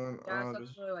 if you want. Yeah, it's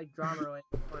Just, not really like drama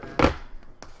related.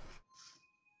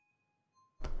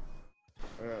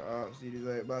 see you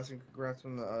later. Blessing, congrats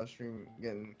on the stream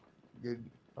getting good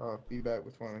feedback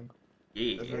with one.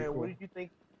 Yeah. That's very Aaron, cool. what did you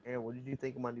think? Aaron, what did you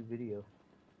think of my new video?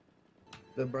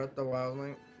 The Breath of the Wild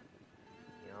link,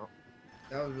 You know,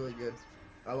 that was really good.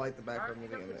 I like the I background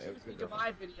music and remember it was speaking good. of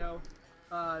my video,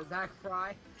 Zach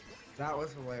Fry. That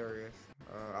was hilarious.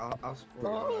 I'll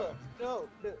support you. on no,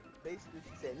 basically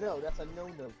she said, no, that's a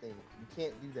no-no thing. You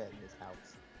can't do that in this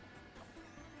house.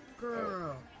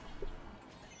 Girl.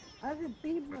 I didn't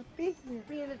beat my business.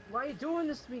 Why are you doing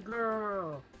this to me,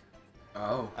 girl?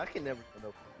 Oh. I can never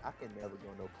go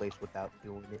no place without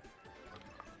doing it.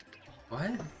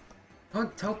 What?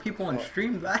 Don't tell people on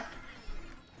stream that. that.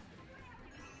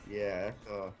 Yeah,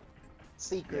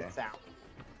 Secrets out.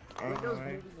 Windows alright.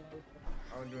 movie mode.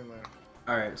 I'm doing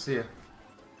that. Alright, see ya.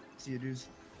 See you, dudes.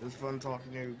 It was fun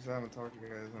talking to you because I haven't talked to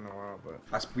you guys in a while,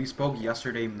 but. We spoke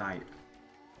yesterday night.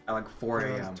 At like 4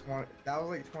 It was a.m. That was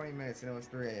like 20 minutes and it was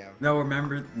 3 a.m. No,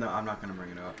 remember? No, I'm not gonna bring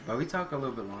it up. But we talked a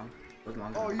little bit long. A little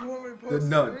longer. Oh, you want me to post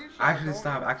No, screenshots, actually don't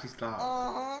stop. you? Actually stop.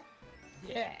 Uh-huh.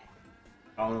 Yeah.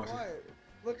 I don't know. What?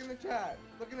 Look in the chat.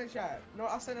 Look in the chat. No,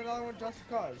 I sent another one just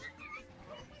because.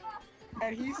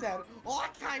 And he said,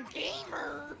 "Lifetime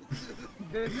gamer."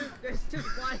 This is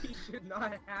why you should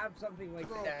not have something like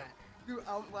Bro. that. Dude,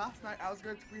 last night I was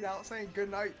gonna tweet out saying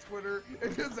 "Good night, Twitter,"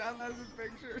 and just that has his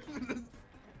picture.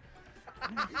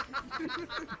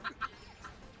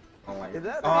 Oh my Is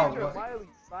that a Oh, picture of what? Miley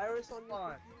Cyrus on Come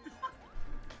on.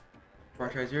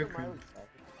 Bartez, you're Miley cringe. Cyrus.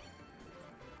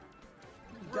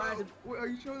 Bro, wait, are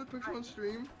you showing the picture on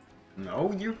stream?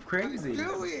 No, you're crazy.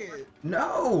 Do it.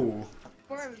 No.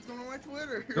 Fine, it's going on my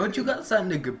Twitter. Don't you got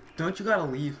something to? Don't you gotta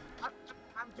leave? I'm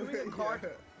doing a card.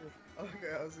 Yeah.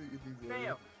 Okay, I'll see you do that.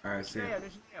 Mayo. All right, see ya.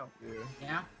 Mayo. Yeah.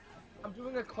 Yeah? I'm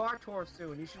doing a car tour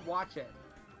soon. You should watch it.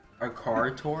 A car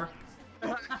tour?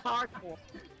 Car tour.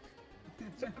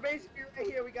 So basically, right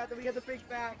here we got the big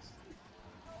facts.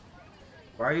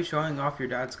 Why are you showing off your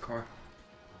dad's car?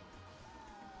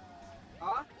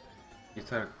 Huh? You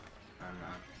said. I don't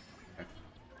know.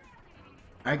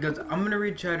 Alright, guys, I'm gonna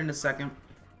read chat in a second.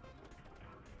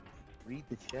 Read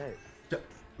the chat.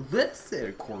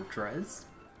 Listen, Cortez.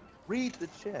 Read the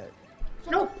chat.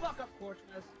 Shut No. the fuck up,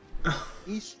 Cortez.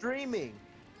 He's streaming.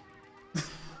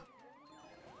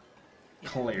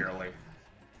 Clearly.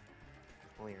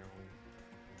 Clearly.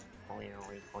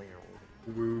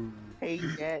 Woo. Hey,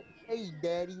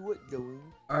 daddy, what doing?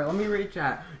 Alright, let me read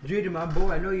chat. Judy, my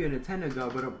boy, I know you're a Nintendo guy,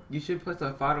 but you should put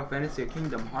the Final Fantasy or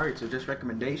Kingdom Hearts or just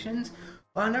recommendations.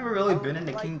 Well, I never really been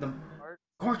into Kingdom.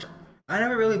 Gosh, I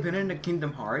never really been into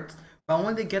Kingdom Hearts, but I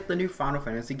wanted to get the new Final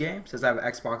Fantasy game since I have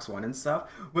Xbox One and stuff.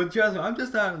 But trust me, I'm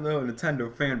just not a little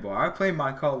Nintendo fanboy. I play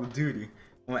my Call of Duty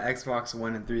on Xbox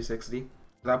One and 360.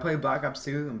 I play Black Ops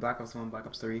 2 and Black Ops 1, Black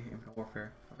Ops 3, Infinite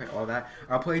Warfare. I play all that.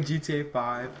 I play GTA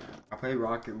 5. I play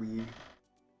Rocket League.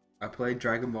 I play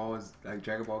Dragon Balls, like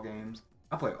Dragon Ball games.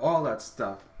 I play all that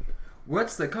stuff.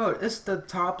 What's the code? It's the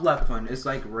top left one. It's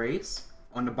like race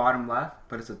on the bottom left,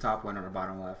 but it's the top one on the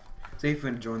bottom left. So you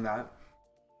can join that.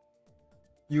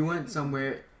 You went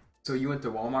somewhere, so you went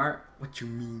to Walmart? What you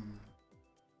mean?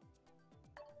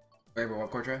 Wait, but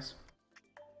what court dress?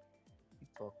 You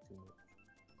talk too much.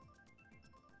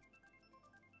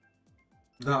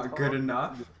 Not good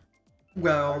enough? Are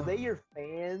Well, they your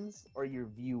fans or your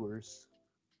viewers?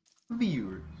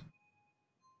 viewers.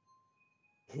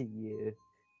 Yeah.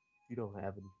 You don't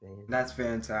have any fans. That's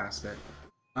fantastic.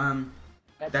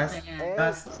 That's fan.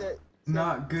 that's Said-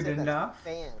 not good said that's enough.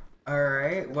 Fan.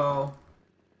 Alright, well,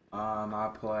 I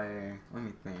play, let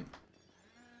me think.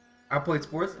 I played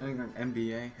sports,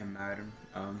 NBA, and Madden.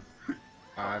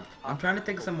 I'm trying to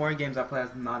think of some more games I play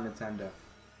as not Nintendo.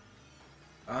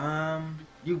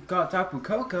 You got Tapu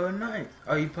Koko, nice.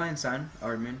 Oh, you playing Sun?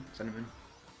 Or Cinnamon?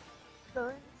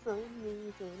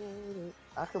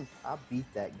 I beat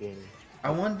that game. I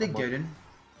wanted to get in.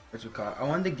 What's it called? I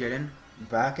wanted to get in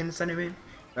back in Cinnamon.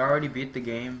 I already beat the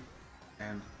game,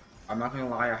 and I'm not gonna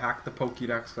lie, I hacked the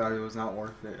Pokédex because it was not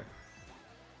worth it.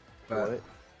 But What?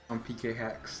 on PK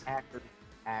Hex, Hacker.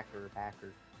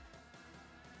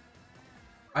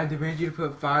 I demand you to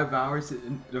put 5 hours,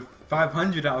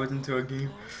 500 hours into a game.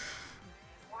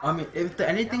 I mean, if the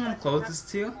anything I'm closest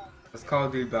to, it's Call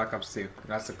of Duty Black Ops 2.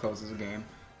 That's the closest game.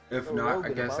 If Oh, not, I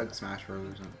Logan, guess Bob. like Smash Bros.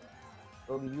 Or something.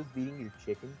 Oh, you was beating your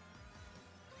chicken?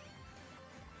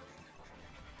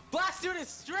 Blastoon is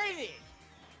streaming!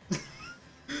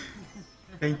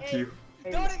 Thank you.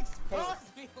 Hey, Don't expose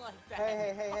me like that!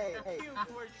 Hey. Fuck you,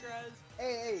 Fortress!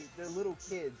 Hey, they're little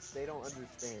kids. They don't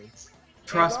understand.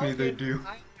 Trust me, Logan, they do.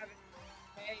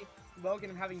 Hey, Logan,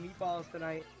 I'm having meatballs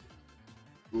tonight.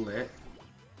 Lit.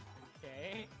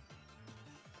 Okay.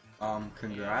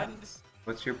 Congrats.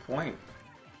 What's your point?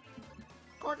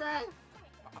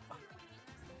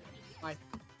 My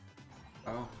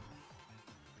Oh.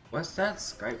 What's that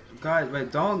Skype? Guys,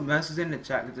 wait, don't message in the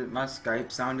chat because my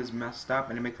Skype sound is messed up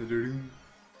and it makes a ding.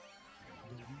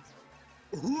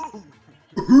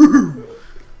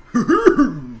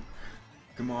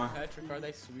 Come on. Patrick, are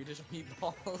they Swedish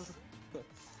meatballs?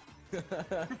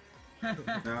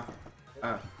 No.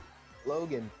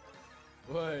 Logan,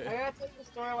 What? I gotta tell you the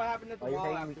story what happened at the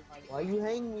wall after my why you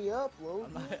hang me up,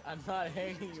 Logan? I'm not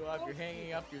hanging you up, you're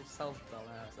hanging up yourself,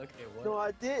 dumbass. Okay, what? No,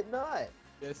 I did not.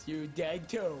 Yes, you dead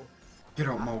too. Get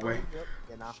out my way. Yep,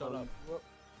 and I Shut hung up. you up.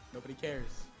 Nobody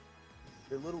cares.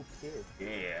 They're little kids.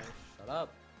 Yeah. Shut up.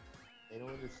 They don't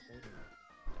understand.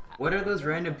 What are those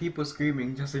random people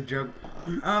screaming? Just a joke.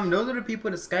 Those are the people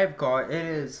in the Skype call. It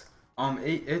is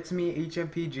it's me,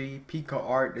 HMPG, Pico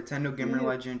Art, Nintendo Gamer Yeah.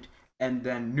 Legend, and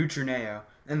then Neutroneo.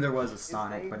 And there was a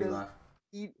Sonic, name but he is- left.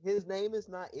 His name is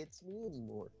not It's Me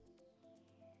anymore.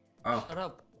 Oh, Shut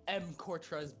up, M.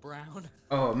 Cortez Brown.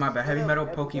 oh, my bad. Heavy Shut Metal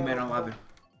up, Pokemon Metal 11.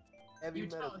 Heavy You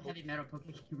metal. tell heavy metal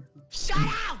Pokemon. Shut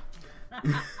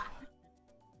up!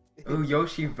 Ooh,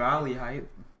 Yoshi Valley hype.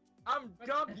 I'm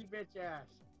dumb, you bitch ass.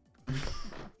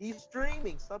 He's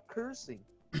streaming. Stop cursing.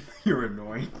 You're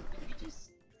annoying.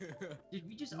 Did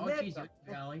we just all What choose the Yoshi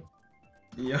Valley?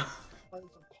 Yeah, Playing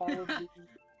some Call of Duty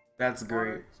that's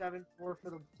great. 7-4 for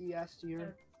the DS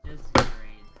here. That's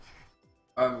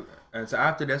great. And so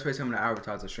after this, we're going to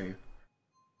advertise the stream.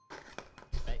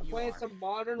 Bet you Playing are. some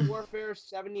Modern Warfare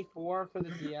 74 for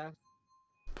the DS.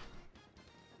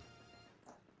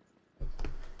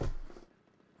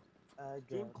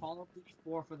 Dream Call of Duty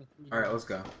 4 for the 3. All right, let's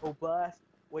go. Oh,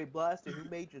 Blaster, who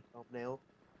made your thumbnail?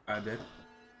 I did.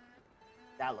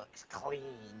 That looks clean.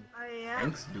 I am.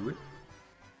 Thanks, dude.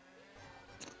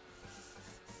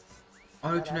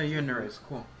 Oh, did you know you're in the race?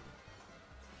 Cool.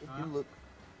 It Huh? do look.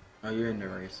 Oh, you're in the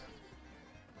race.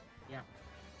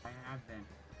 I have been.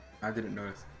 I didn't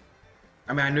notice.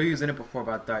 I mean, I knew you was in it before,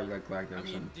 but I thought you like lagged I or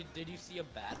mean, something. did you see a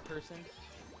bad person?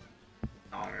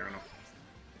 I don't know.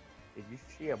 Did you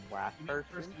see a black You mean the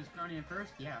person? person who's crowning in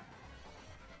first? Yeah.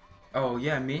 Oh,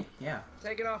 yeah, me? Yeah.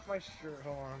 Taking off my shirt,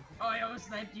 hold on. Oh, I almost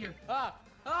sniped you. Ah!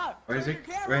 Ah! Wait, is turn it?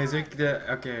 your camera Wait, is on! it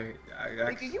the? Okay.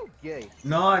 Nigga, you gay.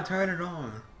 No, I turned it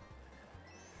on.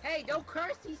 Hey, don't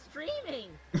curse, he's streaming!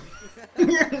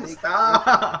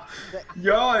 Stop! That-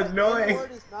 You're that annoying.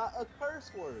 N-word is not a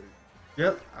curse word.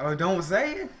 Yep. Oh, don't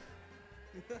say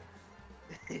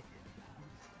it.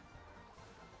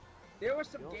 There were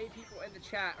some gay people in the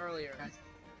chat earlier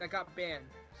that got banned.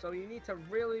 So you need to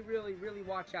really, really, really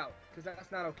watch out, because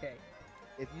that's not okay.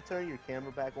 If you turn your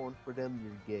camera back on for them,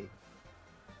 you're gay.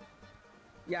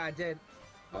 Yeah, I did.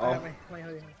 I Oh, got my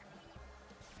hoodie.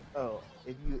 Oh,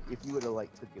 if you would have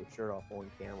like took your shirt off on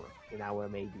camera, then I would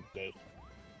have made you gay.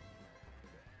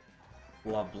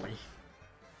 lovely.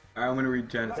 Alright, I'm gonna read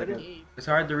chat. It's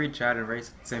hard to read chat and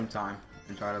race at the same time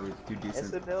and try to do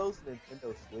decent. SNL's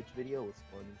Nintendo Switch video was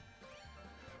funny.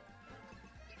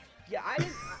 Yeah,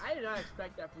 I did not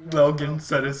expect that from you. Logan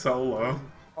said it so low.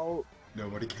 Oh,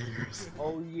 Nobody cares.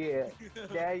 oh yeah,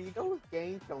 Daddy, those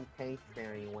games don't taste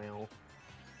very well.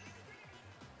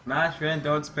 Smash man,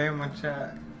 don't spam my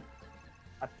chat.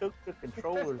 I took the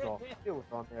controllers off. It was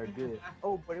on there good.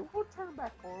 Oh, but it won't turn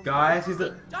back on. Guys, he's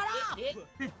the Shut up!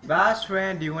 Bash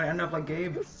fan. Do you want to end up like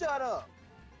Gabe? You shut up.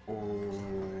 Oh.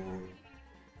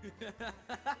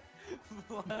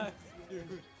 Blast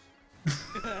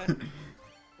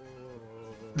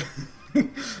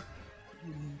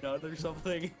Nut or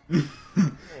something.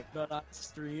 Not on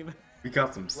stream. We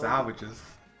got some savages.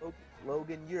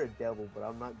 Logan, you're a devil, but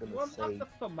I'm not You gonna unlocked say the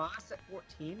FAMAS at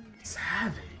 14?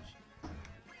 Savage.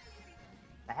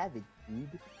 savage,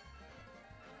 dude.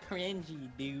 Cringy,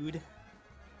 dude.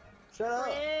 Shut up.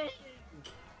 Cringe.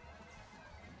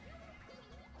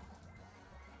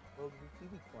 Logan, you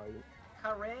be quiet.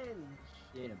 Cringe.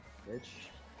 Yeah, bitch.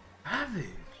 Savage.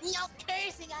 No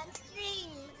cursing on stream.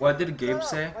 What did Gabe Shut up,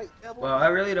 say? white devil. Well, I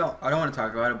don't want to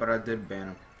talk about it, but I did ban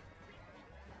him.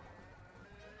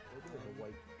 Logan is a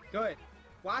white. Good.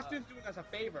 Blastoon's doing us a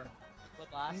favor. But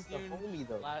He's the homie,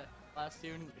 though.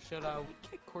 Blastoon should we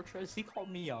kick Cortez? He called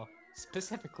me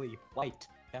specifically white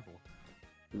devil.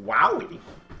 Wowie.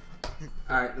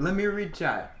 Alright, let me read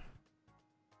chat.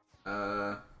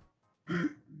 Come on, you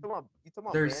talking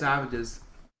about They're banning? savages.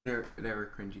 They were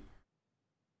cringy.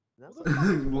 That's Who the fuck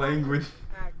is Language.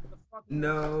 Black with the fucking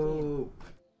No.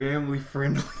 Family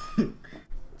friendly.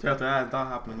 Chat, that's not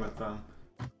happening with them.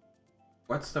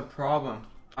 What's the problem?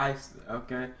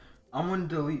 Okay. I'm gonna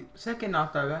delete. Second,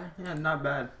 not that bad. Yeah, not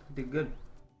bad. Did good.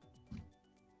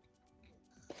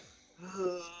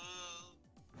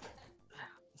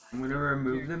 I'm gonna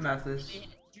remove the message. Did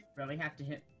you really have to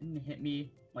hit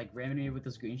me like randomly with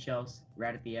those green shells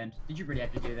right at the end? Did you really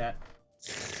have to do that?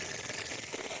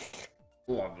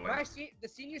 Lovely. The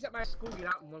seniors at my school get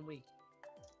out in 1 week.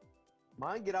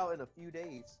 Mine get out in a few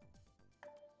days.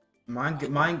 Mine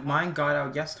got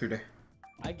out yesterday.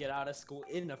 I get out of school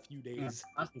in a few days.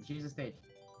 Austin, choose the stage.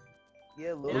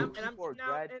 Yeah, And Logan, I'm people are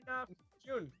now in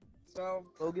June. So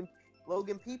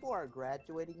Logan, people are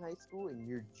graduating high school, and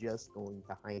you're just going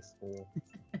to high school.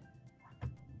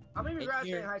 I'm gonna be And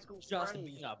graduating you're high school. Just Friday.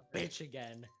 being a bitch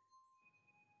again.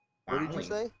 What did you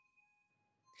say?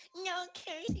 No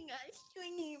cursing on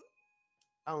stream.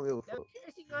 I don't give a No fuck.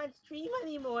 cursing on stream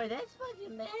anymore. That's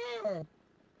fucking bad.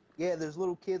 Yeah, there's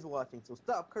little kids watching, so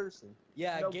stop cursing.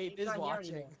 Yeah, No, Gabe he's is not here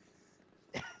watching.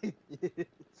 anymore.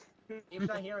 He's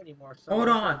not here anymore. So Hold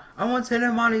on. I want to hit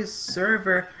him on his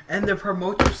server, and the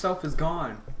promote yourself is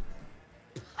gone.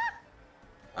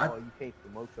 Oh, you can't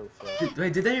promote yourself.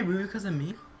 Wait, did they remove it because of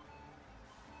me?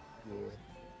 Yeah.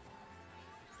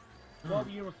 Well, if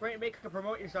you make a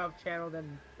promote yourself channel,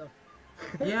 then the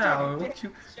Yeah, what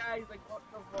you? Shy's like, what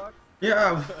the fuck?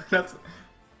 Yeah, that's.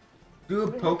 Do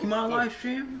a Pokemon live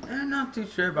stream? I'm not too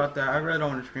sure about that. I really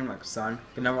don't want to stream like Sun.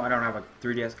 I don't have a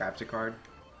 3DS capture card.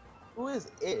 Who is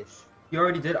Ish? You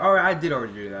already did? Alright, I did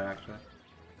already do that actually.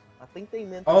 I think they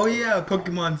meant. Oh yeah,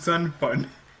 Pokemon Sun Fun.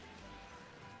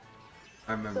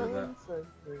 I remember that.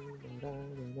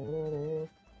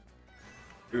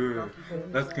 Ooh,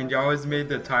 that's cringe. I always made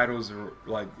the titles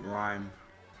like rhyme.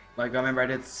 Like I remember I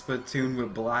did Splatoon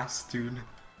with Blastoon,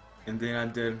 and then I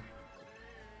did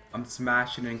I'm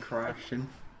smashing and crashing.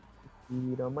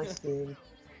 Feet on my skin.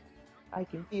 I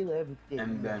can feel everything.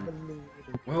 And then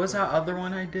what was that other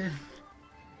one I did?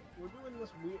 We're doing this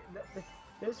weird.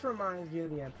 This reminds you of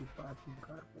the MP5 from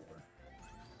Kart 4.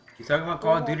 He's talking about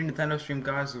Call of Duty Nintendo stream,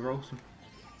 guys. Roast him.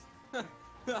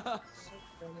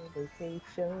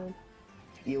 Vacation.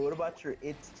 Yeah, what about your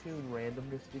It's Tune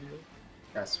randomness video?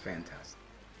 That's fantastic.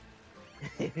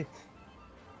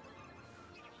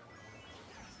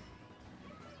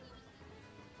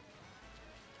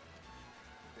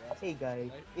 Hey guys,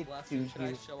 It's Tune Should I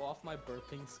here. show off my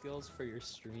burping skills for your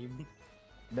stream?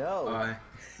 No.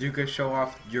 You could show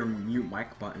off your mute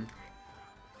mic button.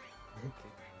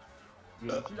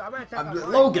 Dude, I'm gonna test I'm out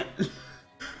mine. Logan.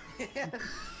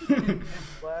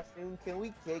 Blastoon, can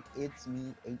we kick It's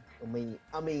Me?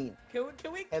 I mean, Can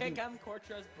we Heavy- kick on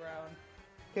Cortez Brown?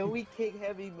 can we kick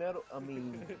heavy metal? I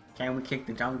mean, Can we kick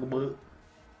the jungle book?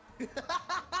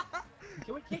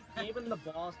 Can we kick Gabe in the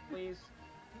balls, please?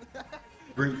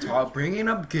 Bringing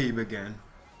up Gabe again.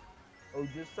 oh,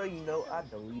 just so you know, I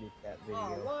deleted that Oh,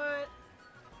 video. what?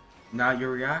 Not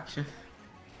your reaction.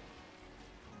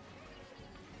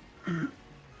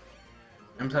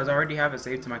 Because I already have it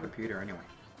saved to my computer anyway.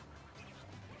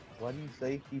 Why do you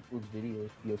save people's videos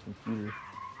to your computer?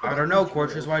 I don't know,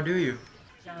 Cortress, why do you?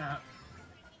 Shut up.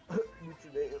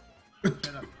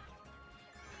 Shut up.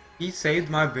 He saved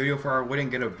my video for I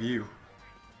wouldn't get a view.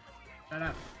 Shut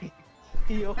up.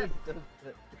 He always does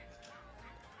that.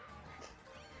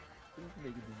 This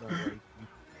nigga does not like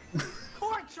you.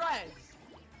 Cortress!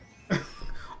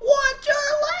 Watch your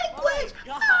Oh my language!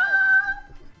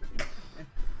 god!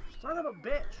 Son of a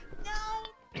bitch! No.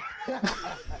 I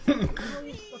don't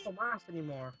even supposed to last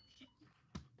anymore.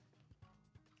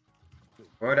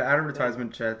 Where the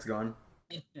advertisement chat's gone.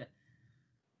 You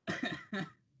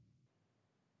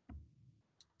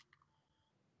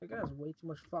guys way too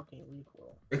much fucking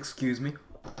recoil. Excuse me.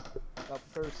 Stop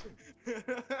cursing.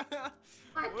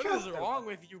 What is wrong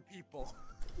with you people?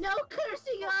 No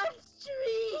cursing on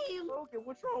stream. Okay,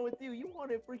 what's wrong with you? You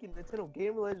wanted freaking Nintendo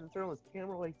Gamer Legend to turn on his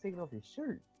camera like he's taking off his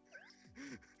shirt.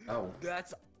 Oh.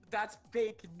 That's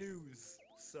fake news,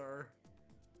 sir.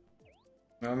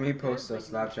 Let me post a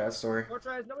Snapchat story.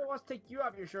 Fortnite, nobody wants to take you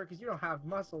off your shirt because you don't have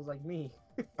muscles like me.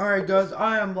 Alright guys,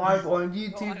 I am live on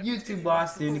YouTube,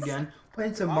 YT-Blastoon again,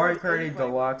 playing some Mario Kart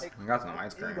Deluxe. I got some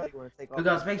ice cream. So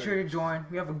guys, make sure to join.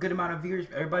 We have a good amount of viewers.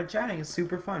 Everybody chatting is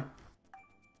super fun.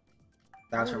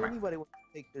 That's right. Anybody want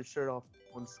to take their shirt off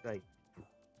on Skype?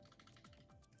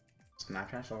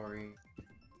 Snapchat story.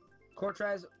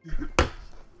 Cortez,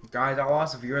 Guys, I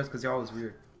lost viewers because y'all was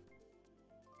weird.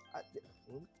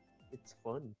 It's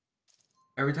fun.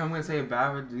 Every time I'm gonna say a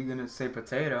bad word, you're gonna say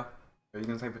potato. Are you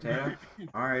gonna say potato?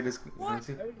 Alright, let's What?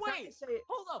 see. Wait,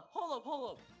 hold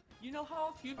up. You know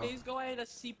how a few days ago I had a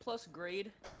C+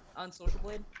 grade on Social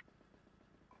Blade?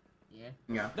 Yeah.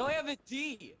 Yeah. Now I have a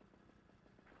D!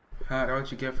 That's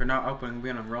what you get for not uploading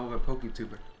being a relevant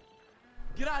PokeTuber.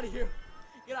 Get out of here!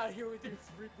 Get out of here with your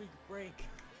 3-week break.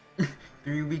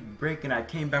 3-week break and I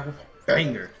came back with a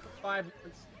banger. 5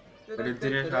 minutes. But it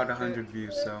didn't have 100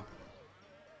 views, so.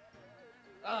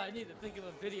 I need to think of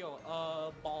a video.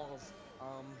 Balls.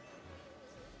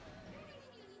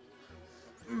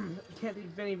 Can't think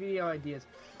of any video ideas.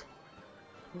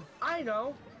 I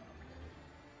know.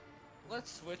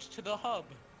 Let's switch to the hub.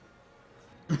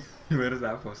 What is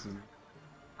that supposed to be?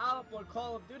 I'll upload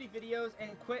Call of Duty videos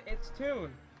and quit its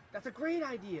tune. That's a great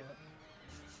idea.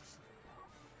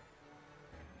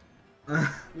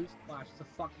 Newsflash, it's a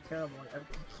fucking terrible idea.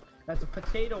 That's a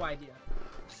potato idea.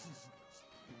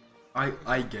 I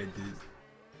get this.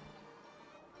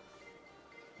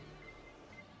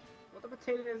 What the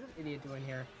potato is this idiot doing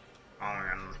here?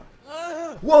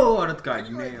 Whoa, that guy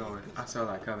nailed it. I saw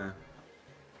that coming.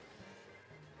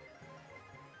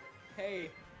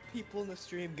 Hey, people in the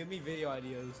stream, give me video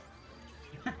ideas.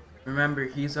 Remember,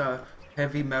 he's a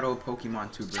heavy metal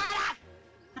Pokemon tuber.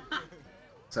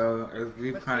 So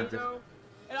we kind of Potato?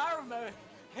 And I remember,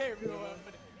 hey everyone,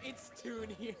 it's Toon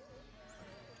here.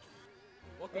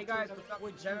 Welcome Hey guys, to what's up?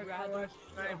 Would You Jennifer Rather Lawrence?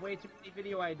 I have way too many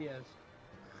video ideas.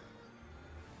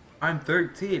 I'm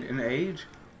 13 in age.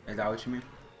 Is that what you mean?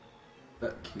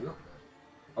 That cute.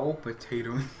 Oh,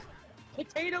 potato.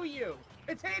 Potato you!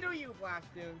 Potato you,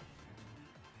 Blastoon!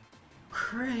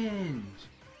 Cringe.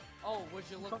 Oh, would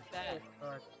you look at that?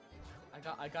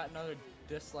 I got another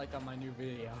dislike on my new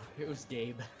video. It was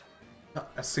Gabe.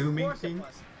 Assuming Of course it things.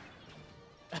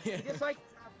 was. He disliked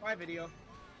my video.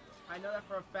 I know that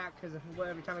for a fact because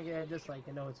every time I get a dislike,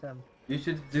 I know it's him. You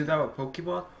should do that with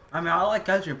Pokeball. I mean, I like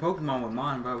catching Pokemon with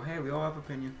mine, but hey, we all have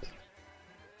opinions.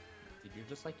 Did you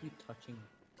just like you touching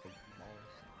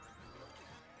Pokeballs?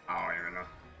 I don't even know.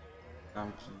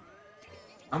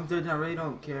 I'm good. I really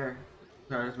don't care.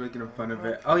 I was making fun of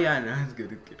it. Oh yeah, no, it's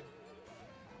good. It's good.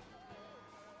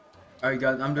 Alright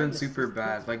guys, I'm doing super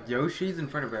bad. Like Yoshi's in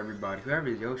front of everybody. Whoever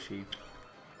is Yoshi,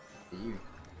 you.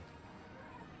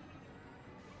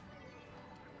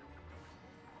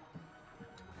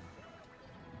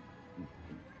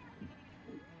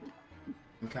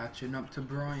 I'm catching up to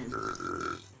Brian.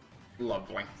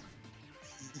 Lovely.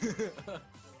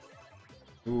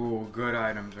 Ooh, good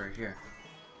items right here.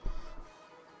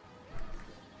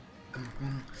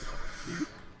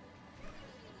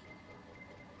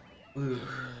 Ooh.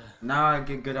 Now I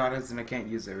get good items and I can't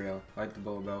use it real, like the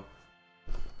Bobo.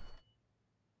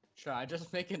 Sure, I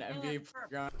just make an NBA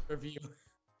Playground review.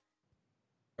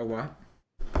 A what?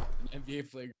 NBA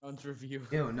Playgrounds review.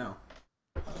 Ew, no.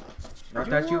 I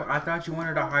thought you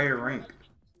wanted a higher rank.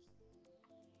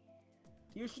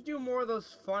 You should do more of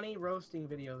those funny roasting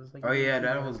videos. Like Oh yeah,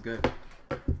 that was good.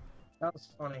 That was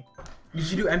funny. You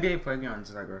should do NBA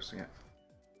Playgrounds like roasting it.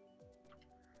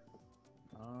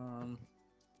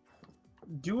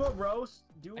 Do a roast.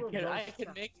 Do a roast.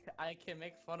 I can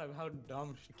make fun of how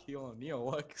dumb Shaquille O'Neal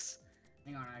looks.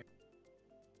 Hang on,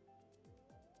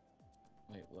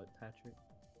 Wait, what, Patrick?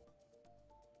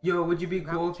 Yo, would you be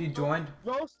cool if you joined?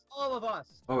 Roast all of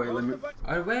us. Oh wait, Roast let me. a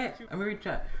bunch- Wait, let me reach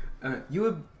out. You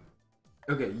would.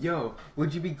 Okay, yo,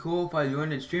 would you be cool if I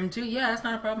joined the stream too? Yeah, that's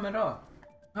not a problem at all.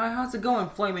 Hi, how's it going,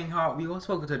 Flaming Hot Wheels?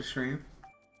 Welcome to the stream.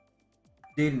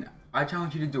 Dayton, I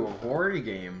challenge you to do a horror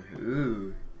game.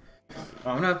 Ooh.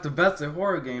 I'm not the best at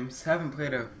horror games. Haven't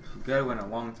played a good one in a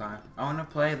long time. I want to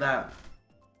play that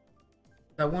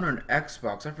one on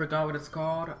Xbox. I forgot what it's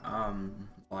called.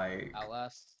 Like.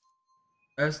 Outlast.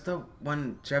 It's the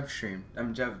one Jeff streamed.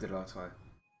 Jeff did last time.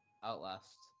 Outlast.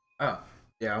 Oh,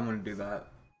 yeah, I want to do that.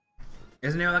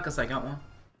 Isn't there like a second one?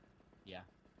 Yeah,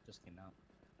 just came out.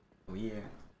 Oh yeah.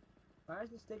 Why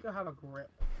does this sticker have a grip?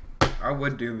 I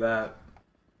would do that.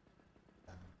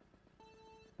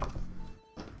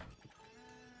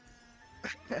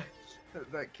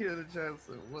 That kid in the chat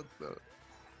said, what the?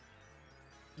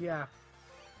 Yeah.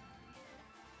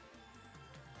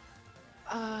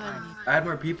 Add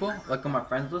more people? Like on my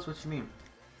friends list? What you mean?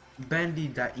 Bendy,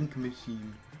 that ink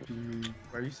machine. What do you mean?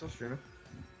 Are you still streaming?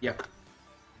 Yeah.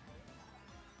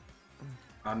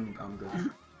 I'm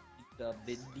good. The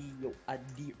video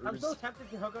I'm so tempted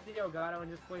to hook up the Elgato and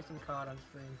just play some Kart on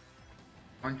stream.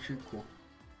 Aren't you cool?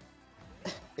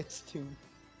 It's too.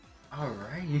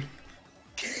 Alright.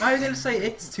 I was gonna say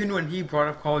it's tuned when he brought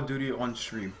up Call of Duty on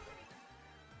stream.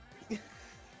 But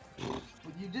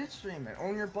you did stream it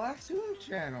on your Blastoon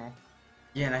channel.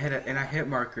 Yeah, and I hit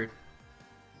markered.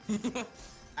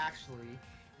 Actually,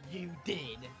 you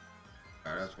did.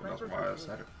 That's why I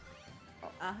said it.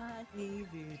 I need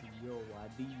video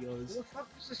adios. What's up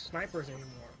with the snipers anymore?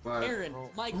 But, Aaron,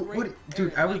 my What- grade.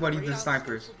 dude, Aaron, everybody my grade does on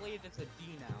snipers. Social Blade is a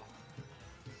D now.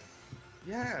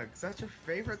 Yeah, 'cause that's your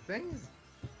favorite thing. Is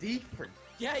D for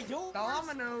Yeah, yo.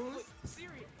 Dominoes.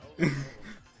 Serious.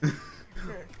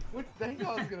 What the heck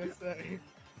I was gonna say?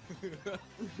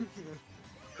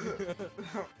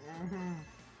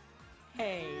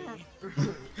 Hey.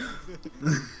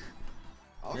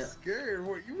 I was Yeah. scared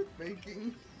what you were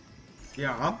thinking.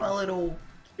 Yeah, I'm a little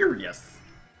curious.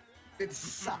 It's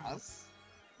sus.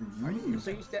 Mm.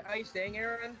 So are you staying,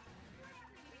 Aaron?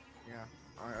 Yeah,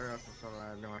 I got some stuff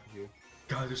that I know I can do.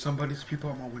 God, there's people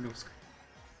on my window screen.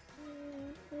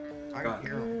 I God.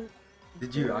 can hear them.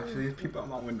 Did you actually? There's people on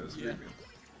my window screen.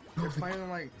 They're playing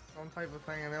like some type of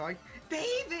thing and they're like,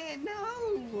 David,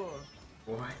 no!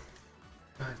 What?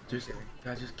 God, just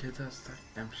kids on stuff.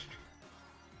 I'm street.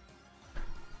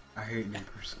 I hate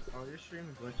neighbors. Oh, your stream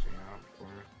is glitching out for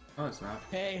me. Oh, it's not.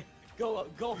 Hey, go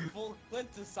full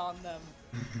Quintus on them.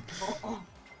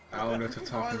 I don't know what to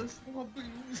talk Oh, about. the small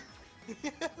boobs.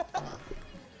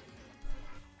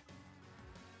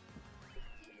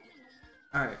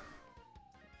 Alright.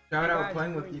 Shout out Guys,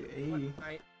 playing with doing you.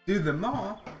 Fortnite. Dude, the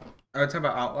mall. I talk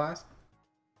about Outlast.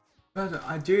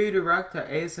 I dare you to react to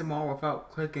ASMR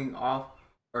without clicking off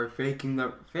or faking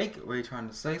the fake. What are you trying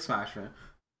to say, Smasher?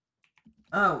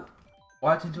 Oh,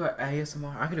 watch into an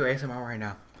ASMR. I can do ASMR right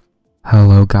now.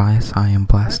 Hello, guys. I am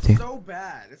That's so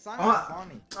bad. It's not even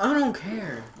funny. I don't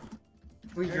care.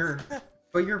 But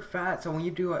you're fat, so when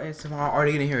you do an ASMR, all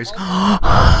you're gonna hear is. That's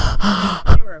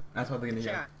what they're gonna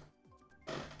hear. Chat.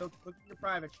 Look at your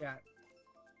private chat.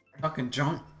 Fucking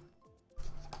junk.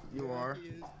 You are.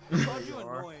 Told you You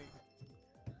are. annoying.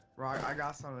 Right, I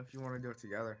got some if you want to do it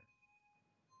together.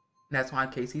 That's why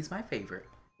Casey's my favorite.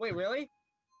 Wait, really?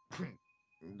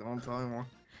 Don't tell anyone.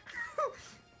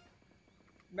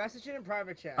 Message it in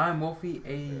private chat. I'm Wolfie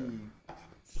A.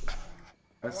 I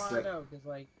That's wanna sick. know, cause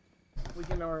like, we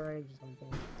can arrange something.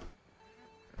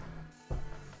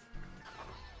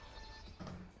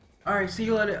 Alright, see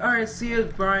you later. Alright, see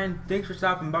you, Brian. Thanks for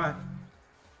stopping by.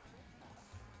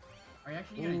 Are you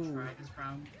actually gonna try this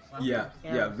round? Yeah,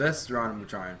 this round I'm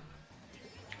trying.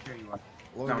 Sure you are.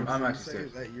 Logan, I'm so actually you say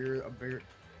serious. that you're a bigger.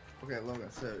 Okay, Logan.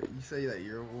 So you say that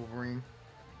you're a Wolverine.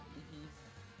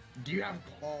 Do you have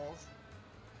claws?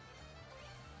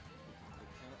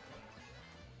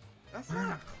 That's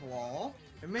not a claw.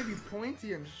 It may be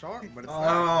pointy and sharp, but it's not.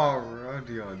 Oh, what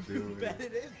do y'all do? Bet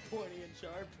it is pointy and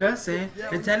sharp. Just saying. Yeah,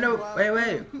 Nintendo.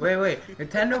 we Wait.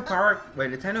 Nintendo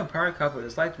Power Couple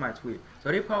just liked my tweet,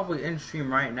 so they probably in stream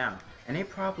right now, and they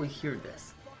probably hear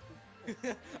this.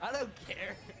 I don't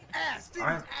care. Ass titty,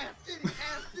 I- ass titty,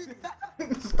 ass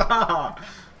titty. Stop.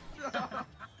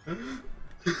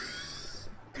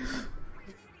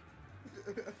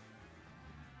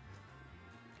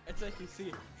 It's like you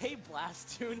see, hey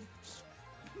Blastoon.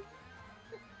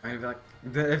 I'd be like,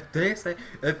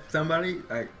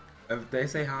 if they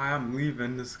say hi, I'm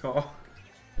leaving this call.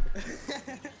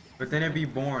 But then it'd be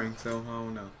boring, so I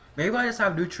don't know. Maybe I just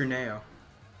have Neutroneo.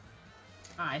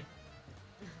 Hi.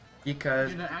 Because...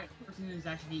 You're the person who's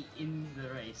actually in the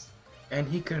race. And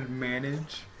he could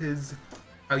manage his...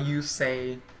 How you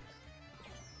say...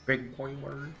 Big boy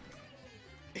word.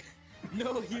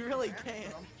 No, he really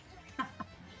can't.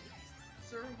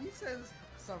 Sir, he says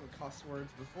some cuss words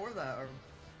before that are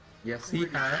Yes, he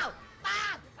has. Ow!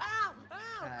 Ow! Ow! Ow!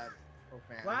 bad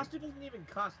profanity. Blaster doesn't even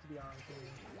cuss, to be honest with you.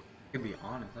 To be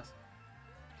honest, that's...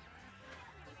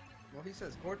 Well, he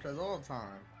says Cortez all the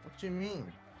time. What you mean?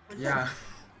 Yeah.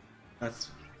 That's...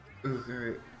 Ooh,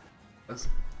 great. That's...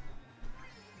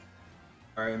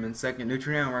 Alright, I'm in second.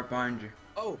 Neutroneo right behind you.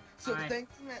 Oh, so Hi.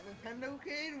 thanks to that Nintendo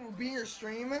kid will be your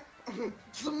streamer.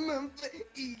 Samantha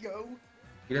Ego.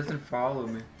 He doesn't follow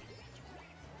me.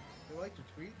 You like your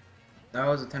tweet? That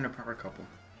was a Tender Power Couple.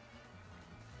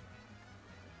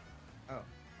 Oh,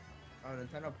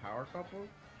 Nintendo Power Couple?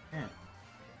 Yeah.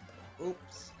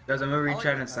 Oops. Guys, I'm gonna reach I like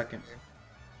out in a that second. game.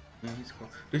 Yeah, he's cool.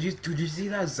 Did you see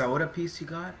that Zelda piece he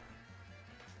got?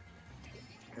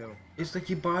 Ew. It's like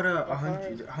he bought a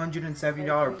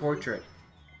 $170 portrait.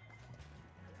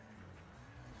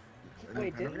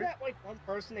 Wait, Nintendo didn't game? that like one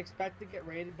person expect to get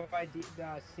rated by the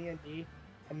CND,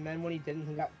 and then when he didn't,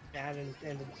 he got mad and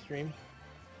ended the stream?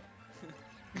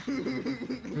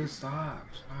 Dude, stop.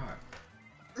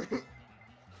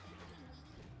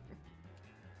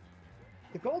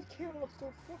 The gold camera looks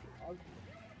so fucking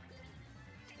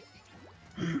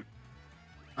ugly.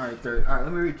 Alright, third. Alright,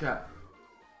 let me reach out.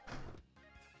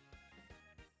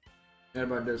 What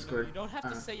about Discord? You don't have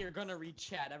to say you're gonna read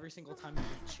chat every single time you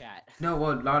read chat. No,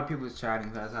 well, a lot of people is chatting,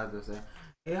 so that's how to say.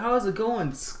 Hey, how's it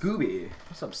going, Scooby?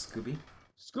 What's up, Scooby?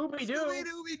 Scooby Doo!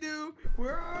 Scooby-Dooby-Doo!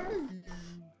 Where are you?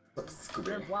 What's up,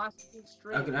 You're Scooby? blasting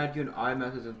straight. I can add you an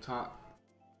iMessage on top.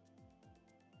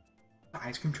 The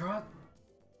ice cream truck?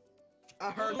 I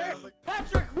heard that. I was like,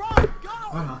 Patrick, run! Go!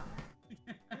 Hold on.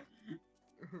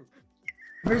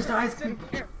 Where's the ice cream?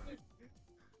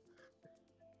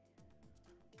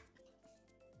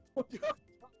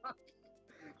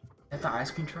 That's the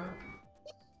ice cream truck?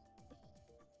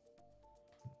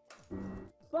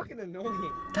 Fucking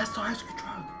annoying. That's the ice cream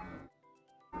truck.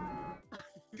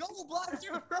 Go,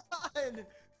 Blaster, run!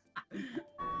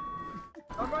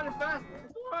 I'm running fast.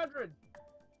 400.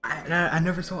 I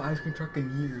never saw an ice cream truck in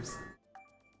years.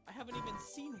 I haven't even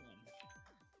seen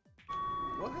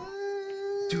one.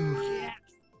 what? Dude.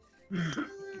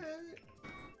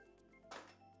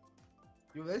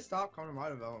 Yo, they stopped coming to my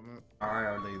development. Alright,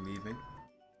 are they leaving?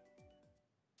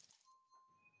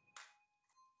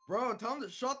 Bro, tell them to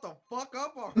shut the fuck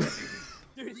up already.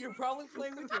 Dude, you're probably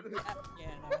playing with your cat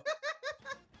piano.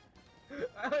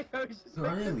 I like how he's just So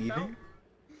are they making a leaving?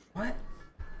 What?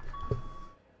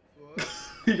 What?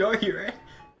 Did y'all hear it?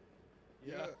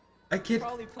 Yeah. I You're can't.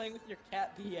 probably playing with your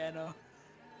cat piano.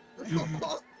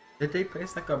 Did they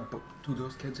place like a to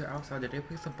those kids are outside? Did they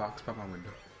place a box by my window?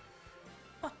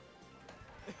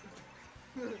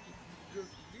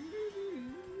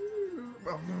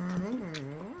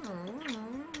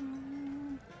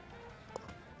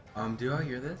 Do y'all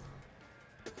hear this?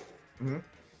 Hmm?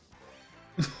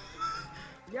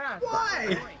 Yeah.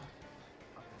 Why?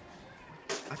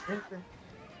 I think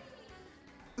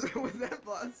that... Was that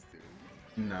Blastoon?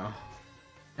 No. I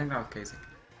think that was Casey.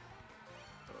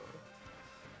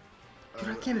 Dude,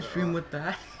 I can't stream with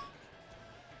that.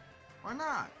 Why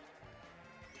not?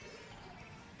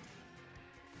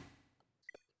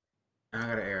 I got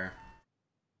an error.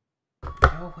 Yo,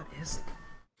 what is that?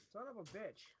 Son of a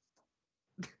bitch.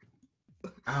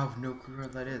 I have no clue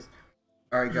what that is.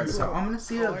 Alright guys, so I'm gonna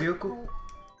see a vehicle.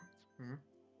 Hmm?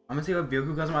 I'm gonna see a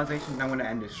vehicle customization and I'm gonna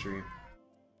end this stream.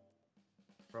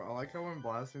 Bro, I like how when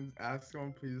Blastoon asks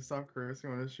someone please to stop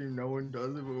cursing on the stream, no one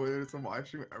does it, but when it's a live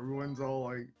stream, everyone's all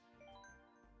like...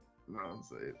 No, I'm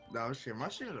saying. No, shit, my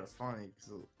streams are funny,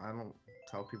 because I don't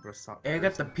tell people to stop Hey, I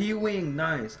got the cursing. P-Wing,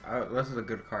 nice. This is a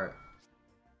good card.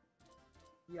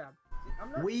 Yeah.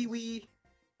 I'm not. Wee.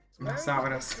 That's not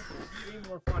what I said. Stream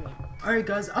more funny. Alright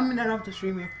guys, I'm gonna end off the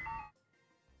stream here.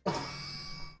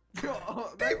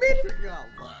 Oh, They that made it. shit got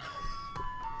loud.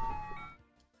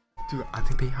 Dude, I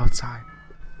think they outside.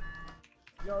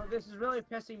 Yo, this is really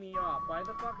pissing me off. Why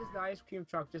the fuck is the ice cream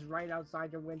truck just right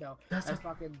outside your window That's at a-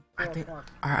 fucking I 4 think-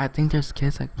 o'clock? I think there's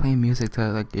kids like playing music to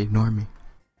like ignore me.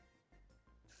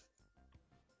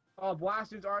 Oh,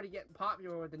 Blastoon's already getting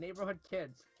popular with the neighborhood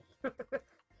kids.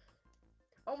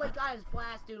 Oh my god, it's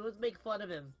Blastoon. Let's make fun of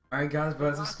him. Alright guys,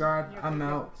 but Blastoon's subscribe. in your I'm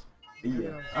videos. out. Yeah.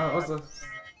 Yeah. Oh, also.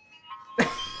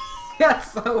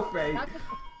 That's so fake. That's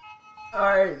a-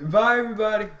 Alright, bye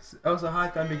everybody. Also, hi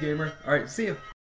Thunder Gamer. Alright, see ya.